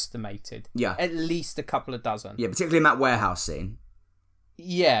 I estimated. Yeah, at least a couple of dozen. Yeah, particularly in that warehouse scene.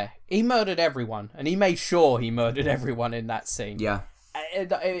 Yeah, he murdered everyone, and he made sure he murdered everyone in that scene. Yeah.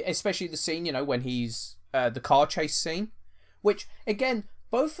 Especially the scene, when he's the car chase scene, which, again,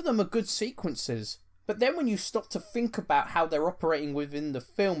 both of them are good sequences, but then when you stop to think about how they're operating within the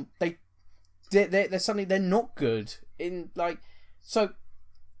film, they're suddenly they're not good. So,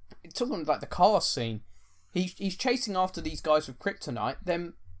 talking like the car scene, he's chasing after these guys with kryptonite,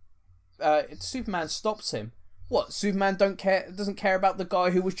 then Superman stops him. What, Superman doesn't care about the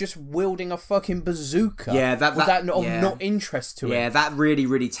guy who was just wielding a fucking bazooka? Yeah, that not interest to him? Yeah, that really,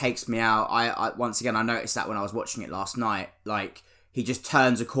 really takes me out. I once again, I noticed that when I was watching it last night. Like, he just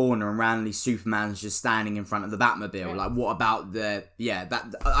turns a corner and randomly Superman's just standing in front of the Batmobile. Yeah. Like, what about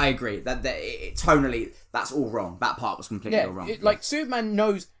I agree. Tonally, that's all wrong. That part was completely all wrong. Like, Superman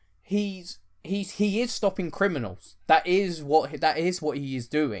knows he is stopping criminals. That is what he is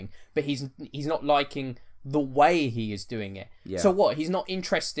doing. But he's not liking the way he is doing it. Yeah. So what? He's not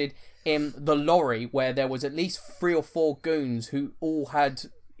interested in the lorry where there was at least 3 or 4 goons who all had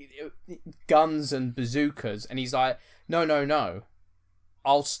guns and bazookas, and he's like, no,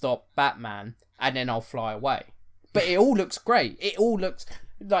 I'll stop Batman and then I'll fly away. But it all looks great. It all looks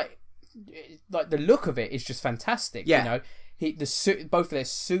like the look of it is just fantastic. Yeah. Both of their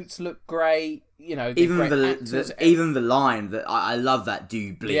suits look great. Even the line that I love, that "Do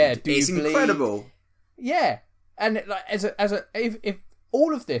you bleed?" Yeah, it's incredible. Yeah, and if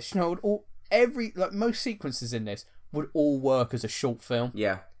all of this, most sequences in this would all work as a short film.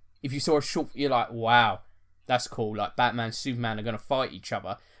 Yeah. If you saw a short, you're like, wow, that's cool. Like, Batman and Superman are going to fight each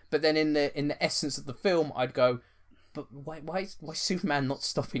other. But then in the essence of the film, I'd go, but why is Superman not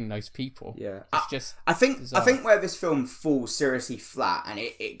stopping those people? Yeah, it's just. I think bizarre. I think where this film falls seriously flat, and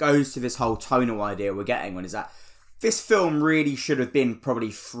it goes to this whole tonal idea we're getting on, is that this film really should have been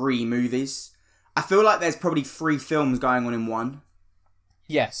probably 3 movies. I feel like there's probably 3 films going on in one.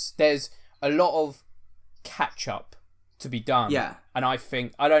 Yes, there's a lot of catch up to be done. Yeah. And I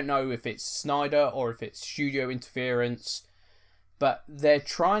don't know if it's Snyder or if it's studio interference, but they're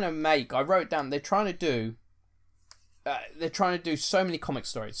trying to make, I wrote down, they're trying to do so many comic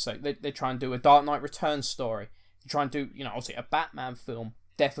stories. So they try and do a Dark Knight Returns story. They try and do, obviously a Batman film,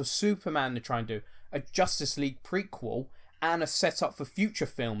 Death of Superman, they try and do a Justice League prequel, and a setup for future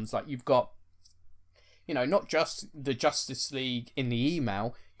films. Like, you've got, not just the Justice League in the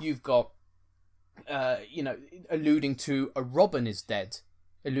email, you've got, alluding to a Robin is dead,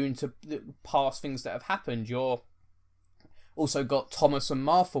 alluding to the past things that have happened. You're also got Thomas and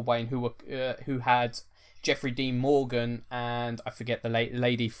Martha Wayne, who had Jeffrey Dean Morgan and I forget the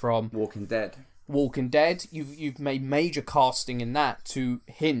lady from Walking Dead. You've made major casting in that to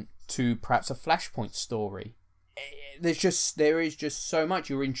hint to perhaps a Flashpoint story. There is just so much.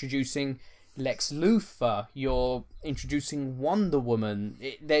 You're introducing Lex Luthor, you're introducing Wonder Woman.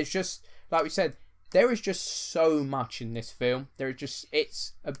 There's just, like we said, there is just so much in this film.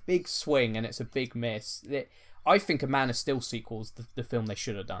 It's a big swing and it's a big miss. I think a Man of Steel sequel is the film they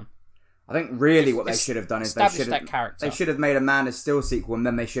should have done. I think really what they should have done is they should have made a Man of Steel sequel, and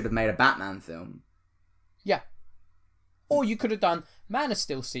then they should have made a Batman film. Yeah. Or you could have done Man of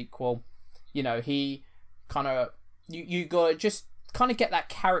Steel sequel. He kind of you got to just kind of get that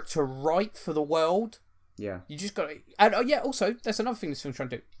character right for the world. Yeah. You just got to... And also, that's another thing this film's trying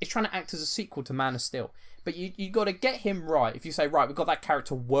to do. It's trying to act as a sequel to Man of Steel. But you got to get him right. If you say, right, we've got that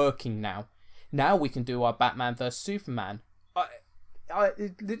character working now. Now we can do our Batman vs. Superman.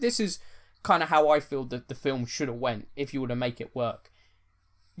 This is kind of how I feel that the film should have went if you were to make it work.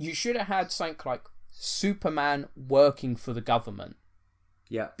 You should have had something like Superman working for the government.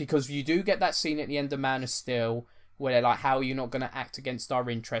 Yeah. Because you do get that scene at the end of Man of Steel where they're like, how are you not going to act against our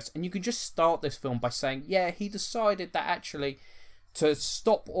interests? And you could just start this film by saying, yeah, he decided that actually to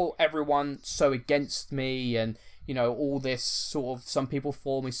stop everyone so against me and, all this sort of some people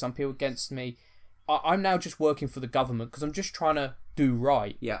for me, some people against me. I'm now just working for the government because I'm just trying to do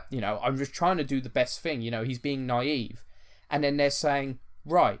right. Yeah. You know, I'm just trying to do the best thing. You know, he's being naive. And then they're saying,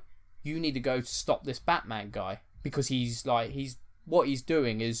 right, you need to go to stop this Batman guy because what he's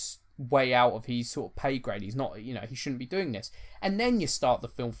doing is way out of his sort of pay grade. He's not, you know, he shouldn't be doing this. And then you start the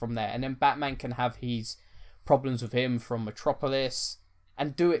film from there. And then Batman can have his problems with him from Metropolis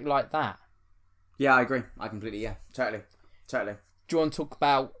and do it like that. Yeah, I agree. I completely, totally. Do you want to talk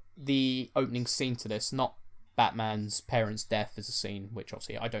about the opening scene to this? Not Batman's parents' death as a scene, which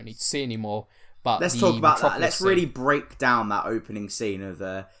obviously I don't need to see anymore. But let's talk about Metropolis that. Let's really break down that opening scene of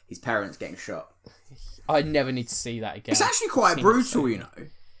his parents getting shot. I never need to see that again. It's actually quite brutal, you know.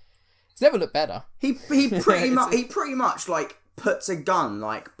 It's never looked better. He pretty much like puts a gun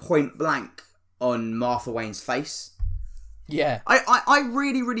like point blank on Martha Wayne's face. Yeah. I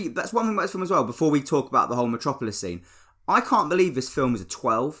really, that's one thing about this film as well, before we talk about the whole Metropolis scene. I can't believe this film is a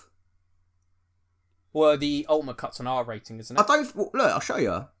 12. Well, the ultimate cut's an R rating, isn't it? Look, I'll show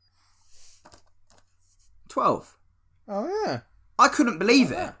you. 12. Oh, yeah. I couldn't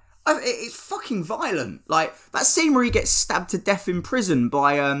believe it. It's fucking violent. Like, that scene where he gets stabbed to death in prison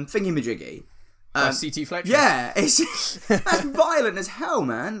by Thingamajiggy. By C.T. Fletcher. Yeah, that's violent as hell,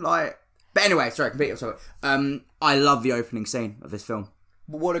 man. Like, but anyway, sorry, completely off topic. I love the opening scene of this film.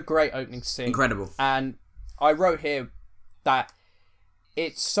 What a great opening scene. Incredible. And I wrote here that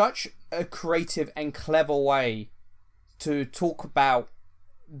it's such a creative and clever way to talk about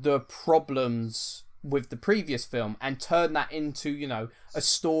the problems with the previous film and turn that into, you know, a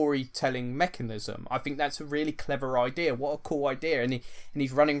storytelling mechanism. I think that's a really clever idea. What a cool idea. And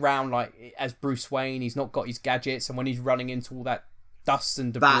he's running around like as Bruce Wayne. He's not got his gadgets, and when he's running into all that dust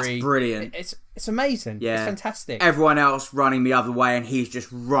and debris, that's brilliant. It's amazing. Yeah, it's fantastic. Everyone else running the other way, and he's just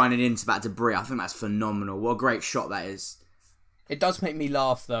running into that debris. I think that's phenomenal. What a great shot that is. It does make me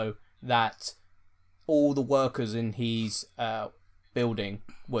laugh though that all the workers in his building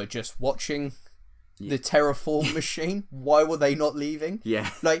were just watching the terraform machine. Why were they not leaving? Yeah,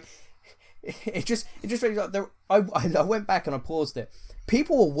 like it just makes me like I went back and I paused it.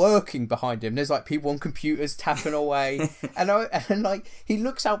 People were working behind him. There's like people on computers tapping away, and like he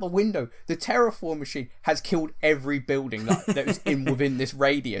looks out the window. The terraform machine has killed every building that was within this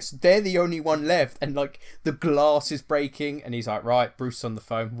radius. They're the only one left, and like the glass is breaking. And he's like, right, Bruce on the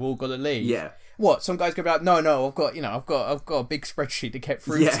phone. We're all gotta leave. Yeah. What? Some guy's gonna be like, no, I've got a big spreadsheet to get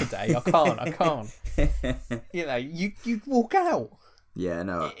through today. I can't. You know, you walk out. Yeah,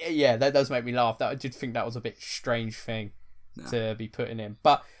 no. Yeah, that does make me laugh. I did think that was a bit strange thing to be putting in.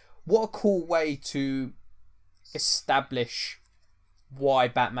 But what a cool way to establish why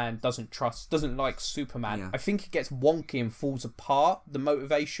Batman doesn't like Superman. Yeah. I think it gets wonky and falls apart, the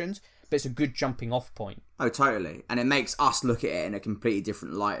motivations, but it's a good jumping off point. Oh, totally. And it makes us look at it in a completely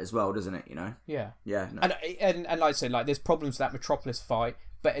different light as well, doesn't it, you know? Yeah. Yeah. No. And like I said, like there's problems with that Metropolis fight,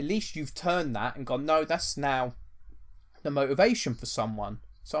 but at least you've turned that and gone, no, that's now the motivation for someone.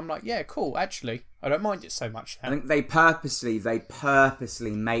 So I'm like, yeah, cool. Actually, I don't mind it so much now. I think they purposely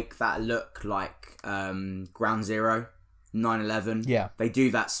make that look like Ground Zero, 9/11. Yeah. They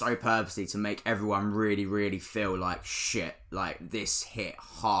do that so purposely to make everyone really, really feel like shit. Like, this hit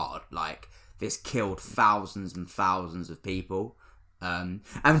hard. Like, this killed thousands and thousands of people. And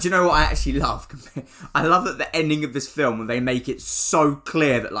do you know what I actually love? I love at the ending of this film when they make it so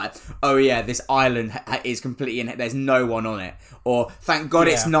clear that like, oh yeah, this island is completely in it. There's no one on it. Or thank God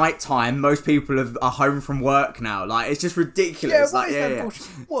it's nighttime. Most people are home from work now. Like, it's just ridiculous.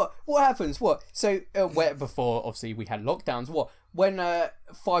 What happens? What? So where before obviously we had lockdowns. What? When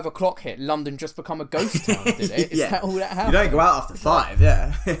 5 o'clock hit, London just become a ghost town, did it? Is that all that happened? You don't go out after 5,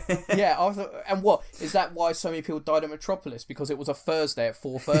 yeah. Yeah, and what? Is that why so many people died at Metropolis? Because it was a Thursday at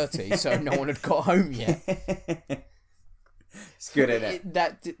 4:30, so no one had got home yet. It's good, isn't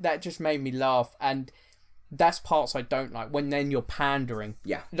it? That just made me laugh, and that's parts I don't like. When then you're pandering.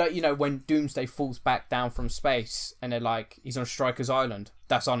 Yeah. Like, you know, when Doomsday falls back down from space, and they're like, he's on Stryker's Island.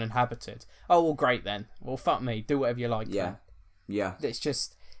 That's uninhabited. Oh, well, great then. Well, fuck me. Do whatever you like. Yeah. Then. Yeah. It's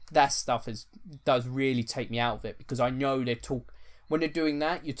just, that stuff does really take me out of it, because I know when they're doing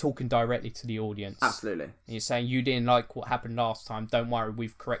that, you're talking directly to the audience. Absolutely. And you're saying, you didn't like what happened last time, don't worry,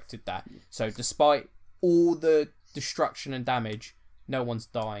 we've corrected that. So despite all the destruction and damage, no one's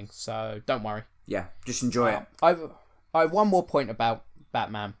dying, so don't worry. Yeah, just enjoy it. I have one more point about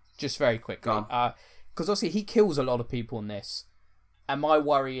Batman, just very quickly. Because obviously he kills a lot of people in this, and my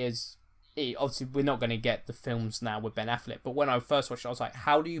worry is, obviously we're not going to get the films now with Ben Affleck, but when I first watched it, I was like,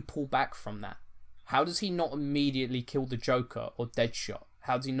 how do you pull back from that? How does he not immediately kill the Joker or Deadshot?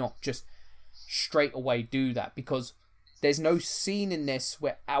 How does he not just straight away do that? Because there's no scene in this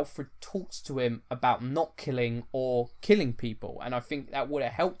where Alfred talks to him about not killing or killing people. And I think that would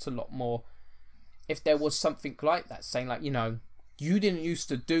have helped a lot more if there was something like that, saying like, you know, you didn't used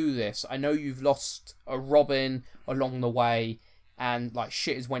to do this. I know you've lost a Robin along the way and like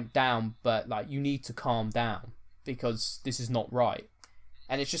shit has went down, but like you need to calm down because this is not right.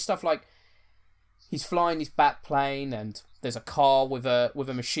 And it's just stuff like he's flying his bat plane and there's a car with a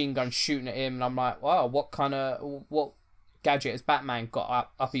machine gun shooting at him, and I'm like, wow, what gadget has Batman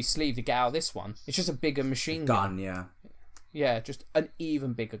got up his sleeve to get out of this one? It's just a bigger machine gun. Yeah. Yeah, just an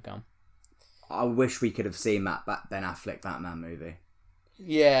even bigger gun. I wish we could have seen that Ben Affleck Batman movie.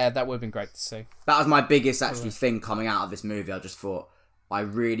 Yeah, that would have been great to see. That was my biggest thing coming out of this movie. I just thought, I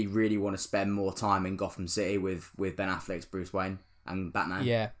really, really want to spend more time in Gotham City with Ben Affleck's Bruce Wayne and Batman.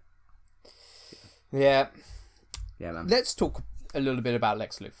 Yeah. Yeah. Yeah, man. Let's talk a little bit about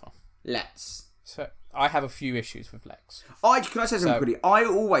Lex Luthor. Let's. So, I have a few issues with Lex. Can I say something quickly? I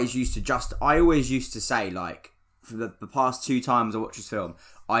always used to say, like, for the past 2 times I watched this film,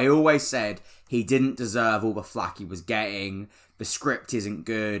 I always said he didn't deserve all the flack he was getting. The script isn't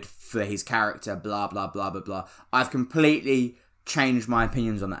good for his character, blah, blah, blah, blah, blah. I've completely changed my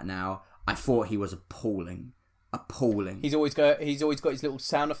opinions on that now. I thought he was appalling. He's always got his little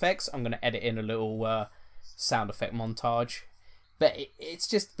sound effects. I'm going to edit in a little sound effect montage. But it's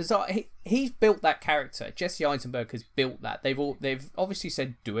just bizarre. He's built that character. Jesse Eisenberg has built that. They've obviously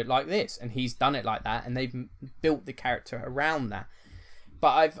said do it like this, and he's done it like that, and they've built the character around that.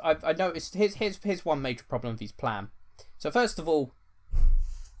 But I've noticed here's one major problem with his plan. So first of all,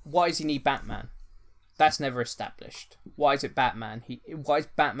 why does he need Batman? That's never established. Why is it Batman? Why is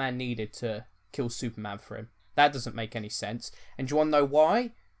Batman needed to kill Superman for him? That doesn't make any sense. And do you want to know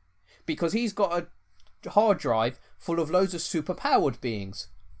why? Because he's got a hard drive full of loads of superpowered beings.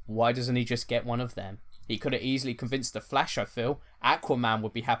 Why doesn't he just get one of them? He could have easily convinced the Flash, I feel. Aquaman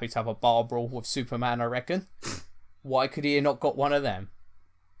would be happy to have a bar brawl with Superman, I reckon. Why could he have not got one of them?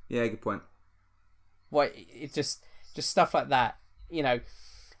 Yeah, good point. Why, it just stuff like that, you know.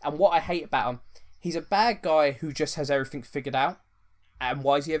 And what I hate about him, he's a bad guy who just has everything figured out. And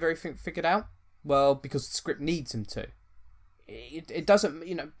why does he have everything figured out? Well, because the script needs him to. It doesn't,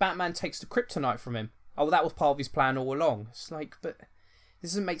 you know, Batman takes the kryptonite from him. Oh, that was part of his plan all along. It's like, but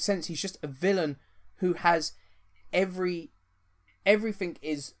this doesn't make sense. He's just a villain who has everything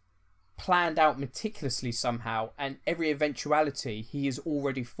is planned out meticulously somehow, and every eventuality he has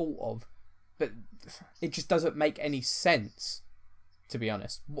already thought of. But it just doesn't make any sense, to be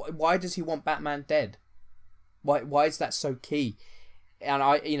honest. Why does he want Batman dead? Why is that so key? And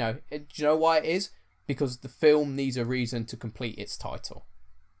do you know why it is? Because the film needs a reason to complete its title.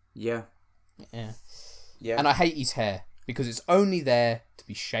 Yeah. Yeah. And I hate his hair, because it's only there to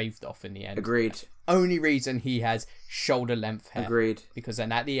be shaved off in the end. Agreed. Only reason he has shoulder length hair. Agreed. Because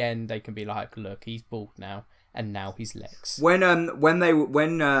then at the end they can be like, look, he's bald now, and now he's Lex. When I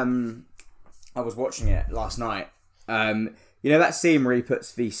was watching it last night, you know that scene where he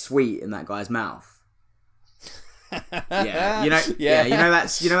puts the sweet in that guy's mouth? Yeah, you know that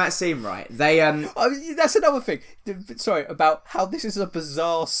scene, right? They that's another thing. Sorry, about how this is a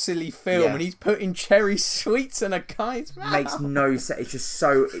bizarre, silly film, and he's putting cherry sweets in a guy's mouth. Makes no sense. It's just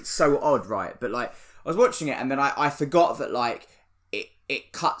so odd, right? But like, I was watching it, and then I forgot that like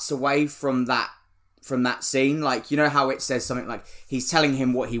it cuts away from that scene. Like, you know how it says something like he's telling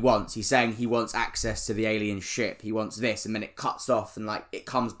him what he wants. He's saying he wants access to the alien ship. He wants this, and then it cuts off and like it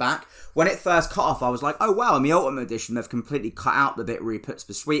comes back. When it first cut off, I was like, oh wow, in the Ultimate Edition they've completely cut out the bit where he puts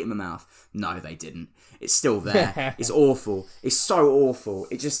the sweet in the mouth. No, they didn't. It's still there. It's awful. It's so awful.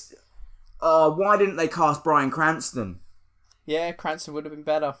 It just why didn't they cast Bryan Cranston? Yeah, Cranston would have been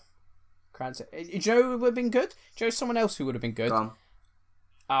better. Cranston. Do you know who would have been good? Do you know someone else who would have been good? Go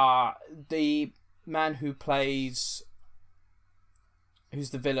on. The man who's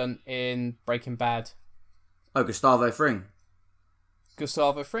the villain in Breaking Bad. Oh, Gustavo Fring.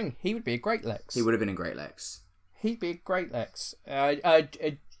 He would be a great Lex. He would have been a great Lex. He'd be a great Lex.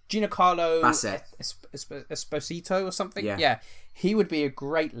 Giancarlo Bassett. Esposito or something. Yeah. He would be a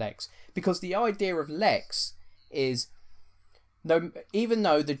great Lex, because the idea of Lex is, even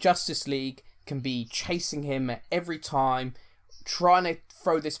though the Justice League can be chasing him at every time, trying to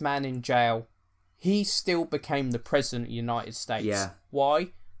throw this man in jail, he still became the President of the United States. Yeah.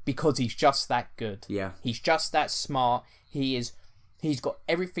 Why? Because he's just that good. Yeah. He's just that smart. He's got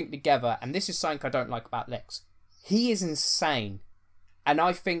everything together. And this is something I don't like about Lex. He is insane. And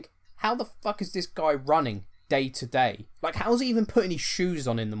I think, how the fuck is this guy running day to day? Like, how's he even putting his shoes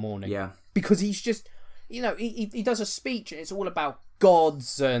on in the morning? Yeah. Because he's just, he does a speech and it's all about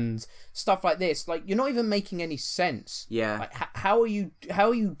gods and stuff like this. Like, you're not even making any sense. Yeah. Like, how are you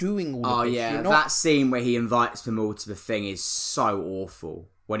doing all of this? Yeah, that scene where he invites them all to the thing is so awful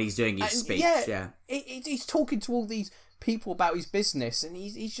when he's doing his speech. He's talking to all these people about his business, and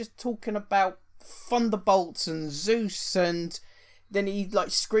he's just talking about thunderbolts and Zeus, and then he like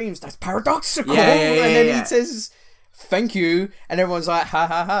screams, "That's paradoxical!" And then he says, "Thank you," and everyone's like, "Ha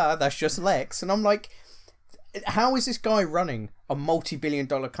ha ha, that's just Lex." And I'm like, how is this guy running a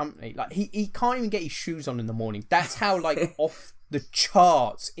multi-billion-dollar company? Like, he can't even get his shoes on in the morning. That's how like off the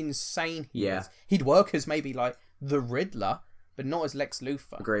charts insane he is. He'd work as maybe like the Riddler, but not as Lex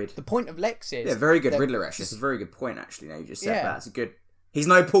Luthor. Agreed. The point of Lex is... Yeah, very good Riddler, actually. It's a very good point, actually, now you just said that. It's a good... He's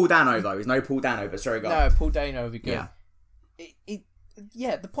no Paul Dano, though. He's no Paul Dano, but sorry, go on. No, Paul Dano would be good.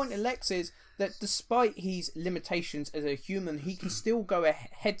 Yeah. The point of Lex is that despite his limitations as a human, he can still go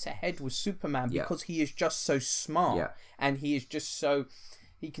head-to-head with Superman because he is just so smart. And he is just so...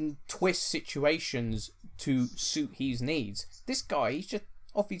 He can twist situations to suit his needs. This guy, he's just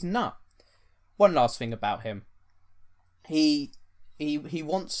off his nut. One last thing about him. He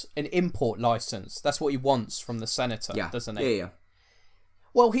wants an import license. That's what he wants from the senator, doesn't he? Yeah.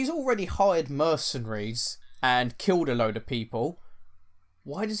 Well, he's already hired mercenaries and killed a load of people.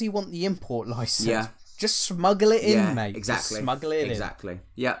 Why does he want the import license? Yeah. Just smuggle it in, mate. Exactly. Just smuggle it in. Exactly.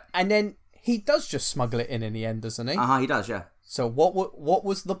 Yeah. And then he does just smuggle it in the end, doesn't he? He does, yeah. So what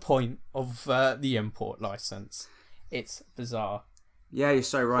was the point of the import license? It's bizarre. Yeah, you're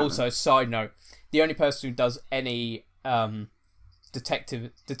so right. Also, side note, the only person who does any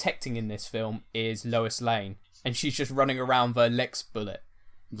detecting in this film is Lois Lane, and she's just running around with a Lex bullet.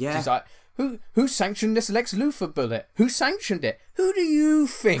 Yeah. She's like, who sanctioned this Lex Luthor bullet? Who sanctioned it? Who do you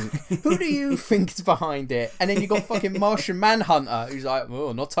think? Who do you think is behind it? And then you got fucking Martian Manhunter, who's like,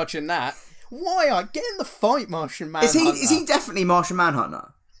 oh, not touching that. Why? Get in the fight, Martian Manhunter. Is he definitely Martian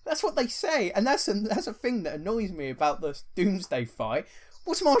Manhunter? That's what they say, and that's a thing that annoys me about the Doomsday fight.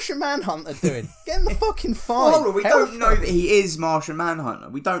 What's Martian Manhunter doing? Get in the fucking fight. Hold on, we don't know that he is Martian Manhunter.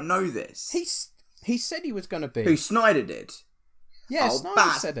 We don't know this. He said he was going to be. Who, Snyder did? Yeah, Snyder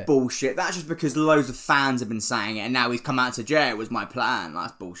said it. That's bullshit. That's just because loads of fans have been saying it, and now he's come out to jail. It was my plan.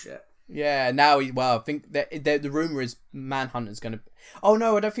 That's bullshit. Yeah, now I think that the rumour is Manhunter's going to... Oh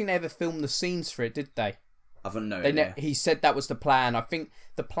no, I don't think they ever filmed the scenes for it, did they? I don't know. He said that was the plan. I think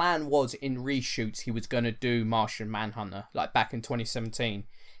the plan was in reshoots he was going to do Martian Manhunter, like back in 2017.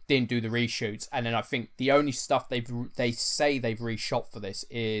 Didn't do the reshoots, and then I think the only stuff they say they've reshot for this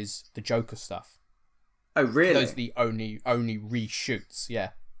is the Joker stuff. Oh really? Those are the only reshoots. Yeah.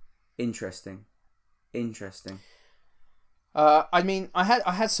 Interesting. I mean, I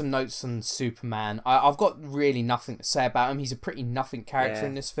had some notes on Superman. I've got really nothing to say about him. He's a pretty nothing character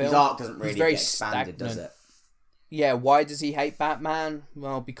in this film. His arc doesn't really very get expanded, does it? Yeah, why does he hate Batman?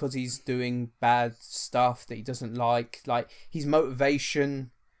 Well, because he's doing bad stuff that he doesn't like. Like, his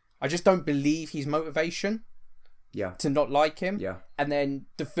motivation... I just don't believe his motivation to not like him. Yeah. And then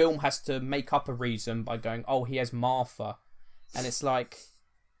the film has to make up a reason by going, oh, he has Martha. And it's like...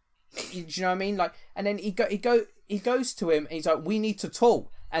 Do you know what I mean? Like, and then he goes to him and he's like, we need to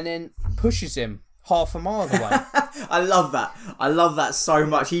talk. And then pushes him half a mile away. I love that so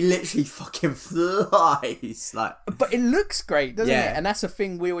much. He literally fucking flies. Like, but it looks great, doesn't it? And that's the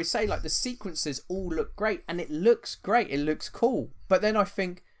thing we always say, like, the sequences all look great, and it looks great, it looks cool. But then I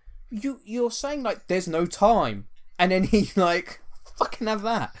think you're saying, like, there's no time, and then he like fucking have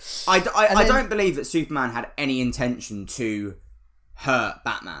that. I don't believe that Superman had any intention to hurt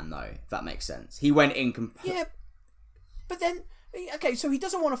Batman, though, if that makes sense. He went in yeah, but then okay, so he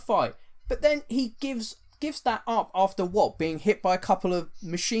doesn't want to fight. But then he gives that up after what? Being hit by a couple of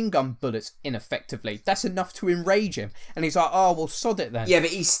machine gun bullets ineffectively. That's enough to enrage him. And he's like, oh, well, sod it then. Yeah,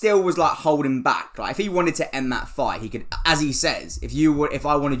 but he still was, like, holding back. Like, if he wanted to end that fight, he could, as he says, if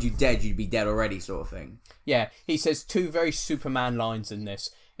I wanted you dead, you'd be dead already, sort of thing. Yeah, he says two very Superman lines in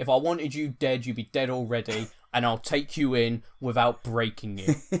this. If I wanted you dead, you'd be dead already, and I'll take you in without breaking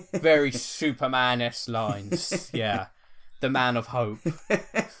you. Very Superman-esque lines. Yeah. The man of hope.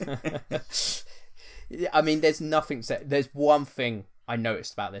 I mean, there's nothing. There's one thing I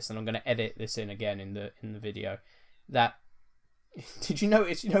noticed about this, and I'm going to edit this in again in the video. That did you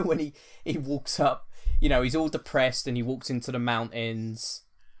notice? You know, when he walks up, you know, he's all depressed, and he walks into the mountains,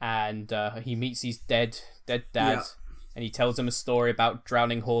 and he meets his dead dad, and he tells him a story about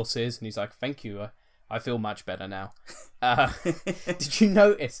drowning horses, and he's like, "Thank you, I feel much better now." Did you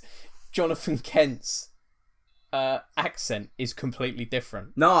notice Jonathan Kent's accent is completely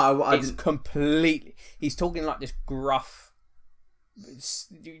different? No, it's completely... He's talking like this gruff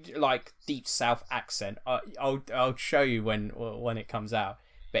like deep South accent. I'll show you when it comes out,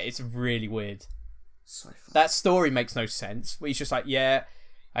 but it's really weird. So funny. That story makes no sense. Where he's just like, yeah,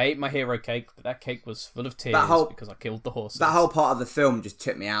 I ate my hero cake, but that cake was full of tears because I killed the horses. That whole part of the film just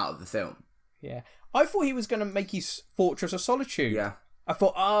took me out of the film. Yeah, I thought he was going to make his Fortress of Solitude. Yeah, I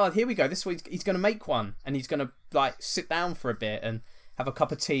thought, here we go. This week he's going to make one, and he's going to like sit down for a bit and have a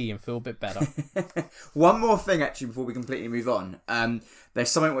cup of tea and feel a bit better. One more thing, actually, before we completely move on. There's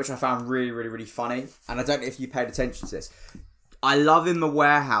something which I found really, really, really funny, and I don't know if you paid attention to this. I love in the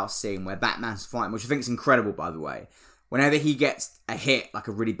warehouse scene where Batman's fighting, which I think is incredible, by the way. Whenever he gets a hit, like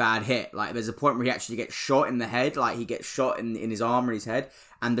a really bad hit, like there's a point where he actually gets shot in the head, like he gets shot in his arm or his head,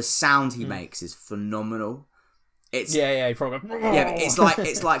 and the sound he makes is phenomenal. It's yeah, probably. Yeah, but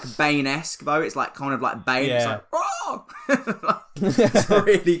it's like Bane-esque though. It's like kind of like Bane. Yeah. It's like, it's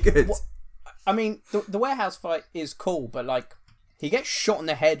really good. I mean, the warehouse fight is cool, but like he gets shot in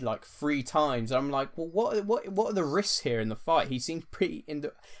the head like 3 times. And I'm like, well, what are the risks here in the fight? He seems pretty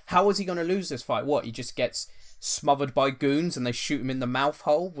how is he going to lose this fight? What, he just gets smothered by goons and they shoot him in the mouth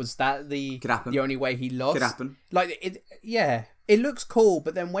hole? Was that the only way he lost? Could happen. Like it looks cool,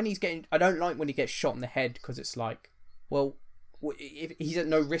 but then when I don't like when he gets shot in the head, because it's like, well, if he's at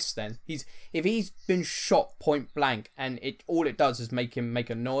no risk, then if he's been shot point blank and all it does is make him make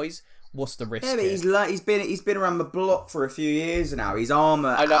a noise. What's the risk? Yeah, but he's been around the block for a few years now. His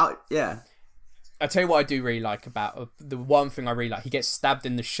armor, yeah. I tell you what I do really like about the one thing I really like. He gets stabbed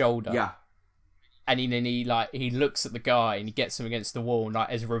in the shoulder. Yeah. And then he looks at the guy and he gets him against the wall, and like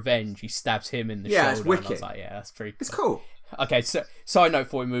as revenge he stabs him in the shoulder. It's wicked. And I was like, yeah, that's pretty cool. It's cool. Okay, so side note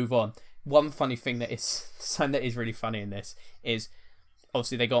before we move on. One funny thing that is really funny in this is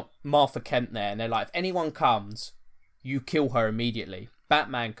obviously they got Martha Kent there, and they're like, if anyone comes, you kill her immediately.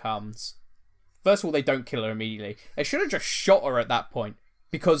 Batman comes. First of all, they don't kill her immediately. They should have just shot her at that point,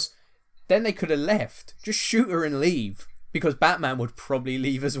 because then they could have left. Just shoot her and leave, because Batman would probably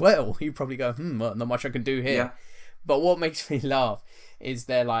leave as well. He'd probably go, well, not much I can do here. Yeah. But what makes me laugh is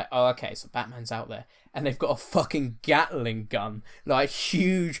they're like, oh, okay, so Batman's out there, and they've got a fucking Gatling gun, like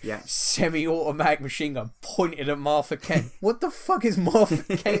huge semi-automatic machine gun pointed at Martha Kent. What the fuck is Martha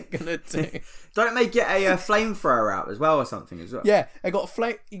Kent gonna do? Don't they get a flamethrower out as well or something as well? Yeah, they got a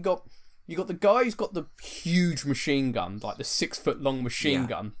flame. You got the guy who's got the huge machine gun, like the 6-foot long machine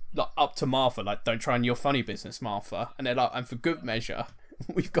gun, like up to Martha, like, don't try in your funny business, Martha. And they're like, and for good measure,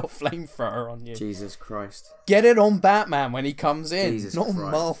 we've got flamethrower on you. Jesus Christ. Get it on Batman when he comes in, not on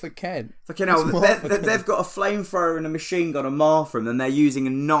Christ. Martha Kent. Fucking hell, they've got a flamethrower and a machine gun on Martha, and then they're using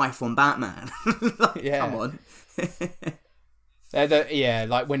a knife on Batman. Like, come on.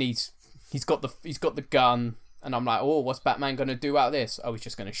 Like when he's got the gun, and I'm like, oh, what's Batman gonna do out of this? Oh, he's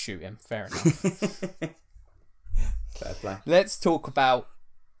just gonna shoot him. Fair enough. Fair play. Let's talk about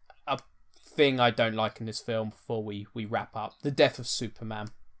a thing I don't like in this film before we wrap up: the death of Superman.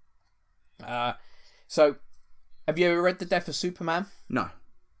 So, have you ever read The Death of Superman? No,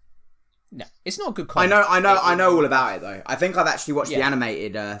 it's not a good comic. I know all about it though. I think I've actually watched the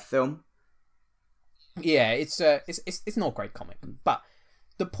animated film. Yeah, it's not a great comic, but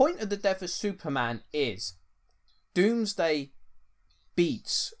the point of The Death of Superman is Doomsday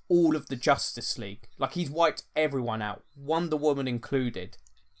beats all of the Justice League. Like, he's wiped everyone out, Wonder Woman included,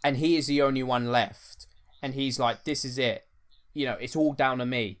 and he is the only one left. And he's like, this is it. You know, it's all down to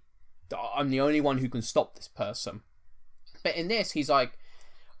me. I'm the only one who can stop this person. But in this, he's like,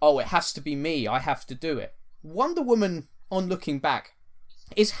 oh, it has to be me. I have to do it. Wonder Woman, on looking back,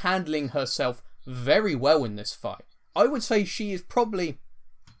 is handling herself very well in this fight. I would say she is probably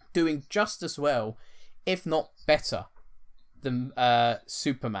doing just as well, if not better, than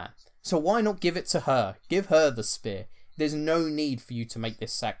Superman. So why not give it to her? Give her the spear. There's no need for you to make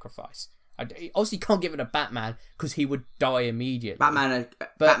this sacrifice. Obviously, you can't give it to Batman because he would die immediately.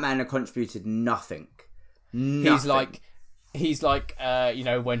 Batman had contributed nothing. He's like,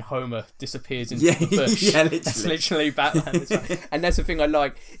 when Homer disappears into the bush. Yeah, literally. That's literally Batman. And that's the thing I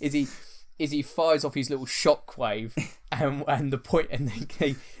like is he fires off his little shockwave, and the point, and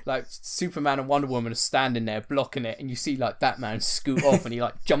then like Superman and Wonder Woman are standing there blocking it, and you see like Batman scoot off, and he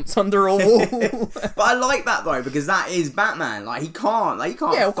like jumps under a wall. But I like that though, because that is Batman. Like he can't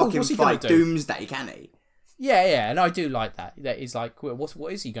fucking fight Doomsday, can he? Yeah, and I do like that. That is like,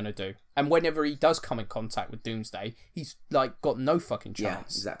 what is he gonna do? And whenever he does come in contact with Doomsday, he's like got no fucking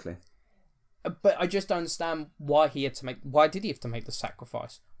chance. Yeah, exactly. But I just don't understand why did he have to make the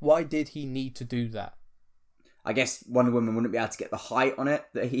sacrifice? Why did he need to do that? I guess Wonder Woman wouldn't be able to get the height on it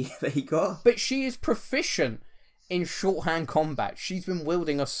that he got. But she is proficient in shorthand combat. She's been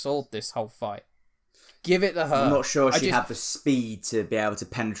wielding a sword this whole fight. Give it to her. I'm not sure she'd have the speed to be able to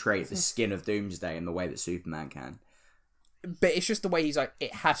penetrate the skin of Doomsday in the way that Superman can. But it's just the way he's like,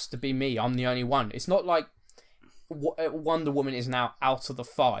 it has to be me. I'm the only one. It's not like Wonder Woman is now out of the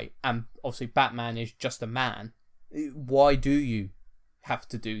fight, and obviously Batman is just a man. Why do you have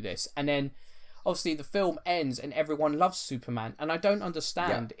to do this? And then, obviously, the film ends and everyone loves Superman. And I don't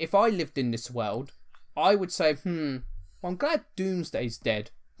understand. Yeah. If I lived in this world, I would say, well, I'm glad Doomsday's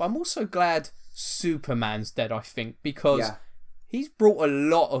dead. But I'm also glad Superman's dead, I think. Because he's brought a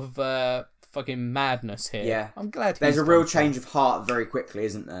lot of fucking madness here. Yeah. I'm glad there's a real change of heart very quickly,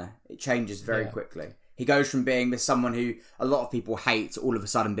 isn't there? It changes very quickly. He goes from being someone who a lot of people hate to all of a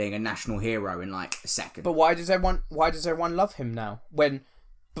sudden being a national hero in like a second. But why does everyone love him now? When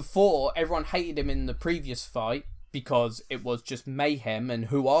before everyone hated him in the previous fight because it was just mayhem and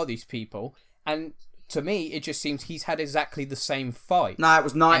who are these people? And to me, it just seems he's had exactly the same fight. No, it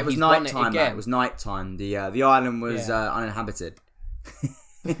was night. It was nighttime. It was nighttime. The island was uninhabited.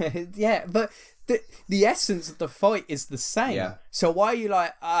 Yeah, but the essence of the fight is the same. Yeah. So why are you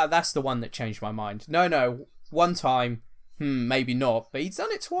like, that's the one that changed my mind? No, one time, maybe not, but he's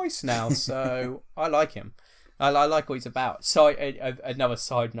done it twice now, so I like him. I like what he's about. So another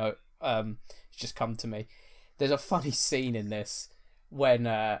side note, it's just come to me. There's a funny scene in this when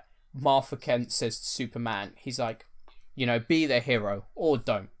Martha Kent says to Superman, he's like, be the hero or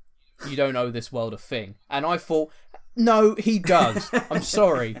don't. You don't owe this world a thing. And I thought, no, he does. I'm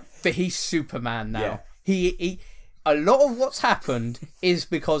sorry, but he's Superman now. Yeah. He a lot of what's happened is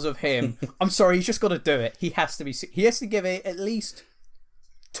because of him. I'm sorry, he's just got to do it. He has to be. He has to give it at least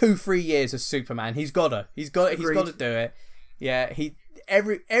 2-3 years as Superman. He's got to do it. Yeah.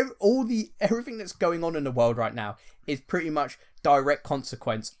 Everything that's going on in the world right now is pretty much direct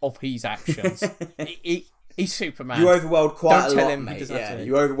consequence of his actions. He's Superman. You overwhelmed quite a lot, mate.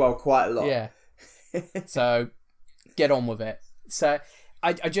 You overwhelmed quite a lot. Yeah. So get on with it. So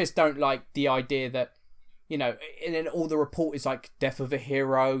I just don't like the idea that, and then all the report is like death of a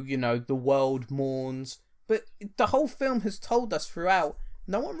hero, the world mourns. But the whole film has told us throughout,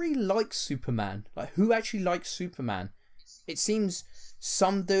 no one really likes Superman. Like, who actually likes Superman? It seems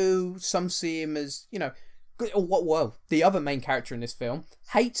some do, some see him as, the other main character in this film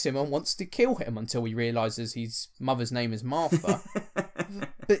hates him and wants to kill him until he realises his mother's name is Martha.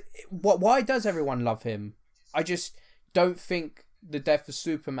 But why does everyone love him? I just don't think the death of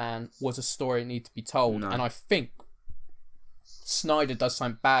Superman was a story that needed to be told. No. And I think Snyder does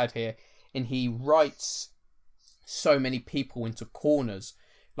something bad here, and he writes so many people into corners,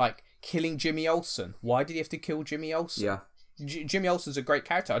 like killing Jimmy Olsen. Why did he have to kill Jimmy Olsen? Yeah, Jimmy Olsen's a great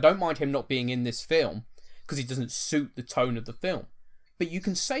character. I don't mind him not being in this film because he doesn't suit the tone of the film. But you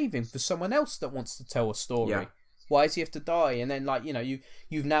can save him for someone else that wants to tell a story. Yeah. Why does he have to die? And then,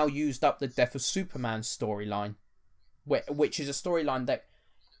 you've now used up the death of Superman storyline, which is a storyline that,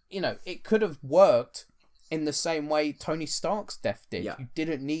 it could have worked in the same way Tony Stark's death did. Yeah. You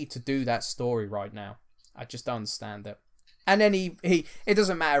didn't need to do that story right now. I just don't understand it. And then it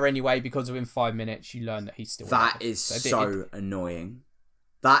doesn't matter anyway, because within 5 minutes you learn that he's still alive. That is so annoying.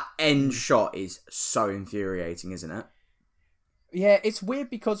 That end shot is so infuriating, isn't it? Yeah, it's weird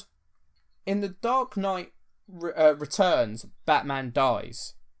because in The Dark Knight Returns, Batman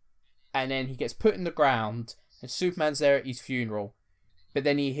dies, and then he gets put in the ground, and Superman's there at his funeral, but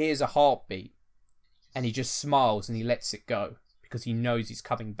then he hears a heartbeat, and he just smiles and he lets it go because he knows he's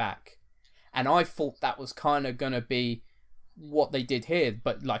coming back. And I thought that was kind of gonna be what they did here,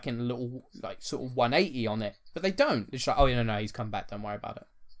 but like in a little sort of 180 on it. But they don't. It's like, oh no, he's come back. Don't worry about it.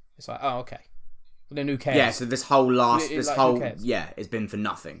 It's like, oh okay. Well, then who cares? Yeah. So this whole it's been for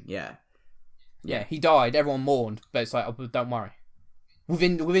nothing. Yeah. Yeah, he died. Everyone mourned, but it's like, oh, don't worry.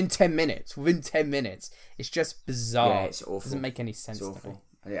 Within 10 minutes, it's just bizarre. Yeah, it's awful. It doesn't make any sense. It's awful.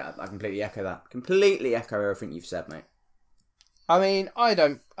 To me. Yeah, I completely echo that. Completely echo everything you've said, mate. I mean, I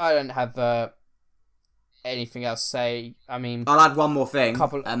don't have anything else to say. I mean, I'll add one more thing,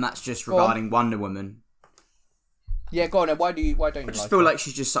 and that's just regarding Wonder Woman. Yeah, go on. Why don't you? I just feel like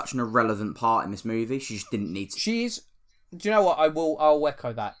she's just such an irrelevant part in this movie. She just didn't need to. She's. Do you know what? I'll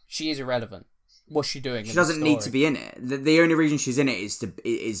echo that. She is irrelevant. What's she doing? She doesn't need to be in it. The only reason she's in it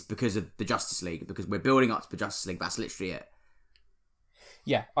is because of the Justice League. Because we're building up to the Justice League. That's literally it.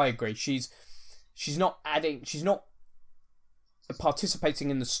 Yeah, I agree. She's not adding. She's not participating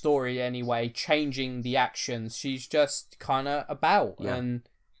in the story anyway, changing the actions. She's just kind of about, and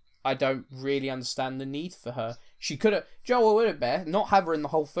I don't really understand the need for her. She could have, Joel would have not have her in the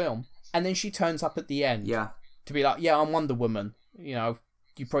whole film, and then she turns up at the end, to be like, I'm Wonder Woman. You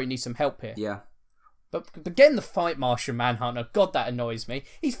probably need some help here. Yeah, But getting the fight, Martian Manhunter, God, that annoys me.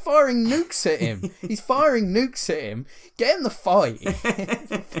 He's firing nukes at him. Get him the fight.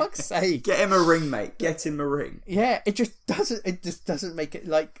 For fuck's sake. Get him a ring, mate. Get him a ring. Yeah, it just doesn't make it,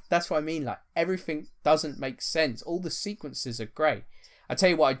 like, that's what I mean. Like, everything doesn't make sense. All the sequences are great. I tell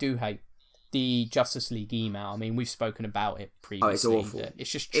you what I do hate. The Justice League email. I mean, we've spoken about it previously. Oh, it's awful. It's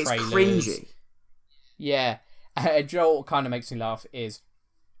just trailers. It's cringy. Yeah. Joel, what kind of makes me laugh is...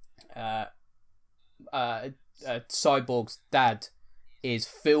 Cyborg's dad is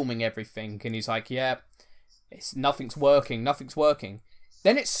filming everything, and he's like, "Yeah, nothing's working.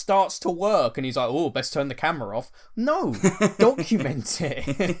 Then it starts to work, and he's like, "Oh, best turn the camera off." No, document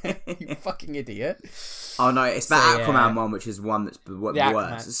it, you fucking idiot. Oh no, it's that Aquaman one, which is one that's the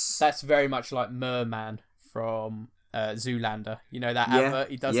worst. That's very much like Merman from Zoolander. You know that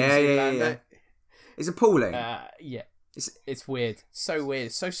advert he does in Zoolander. Yeah. It's appalling. Yeah. It's weird. So weird.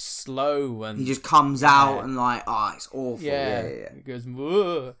 It's so slow, and he just comes out and like, it's awful. Yeah. He goes,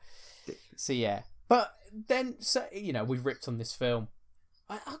 whoa. So yeah. But then, so, you know, we've ripped on this film.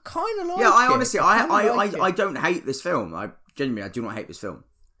 I kind of like it. Yeah, I honestly, I don't hate this film. I genuinely do not hate this film.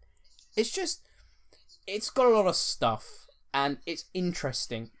 It's just, it's got a lot of stuff, and it's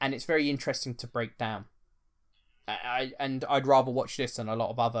interesting, and it's very interesting to break down. I'd rather watch this than a lot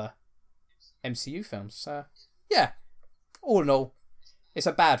of other MCU films. So yeah. All in all, it's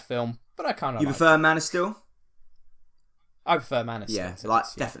a bad film, but I kind of like it. You prefer Man of Steel? I prefer Man of Steel. Yeah,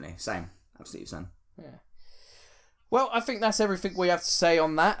 definitely. Same. Absolutely same. Yeah. Well, I think that's everything we have to say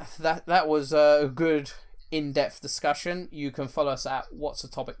on that. That was a good, in-depth discussion. You can follow us at What's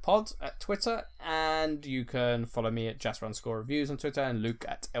a Topic Pod at Twitter, and you can follow me at Jasper_Reviews on Twitter, and Luke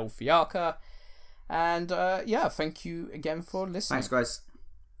at Elfiarca. And yeah, thank you again for listening. Thanks, guys.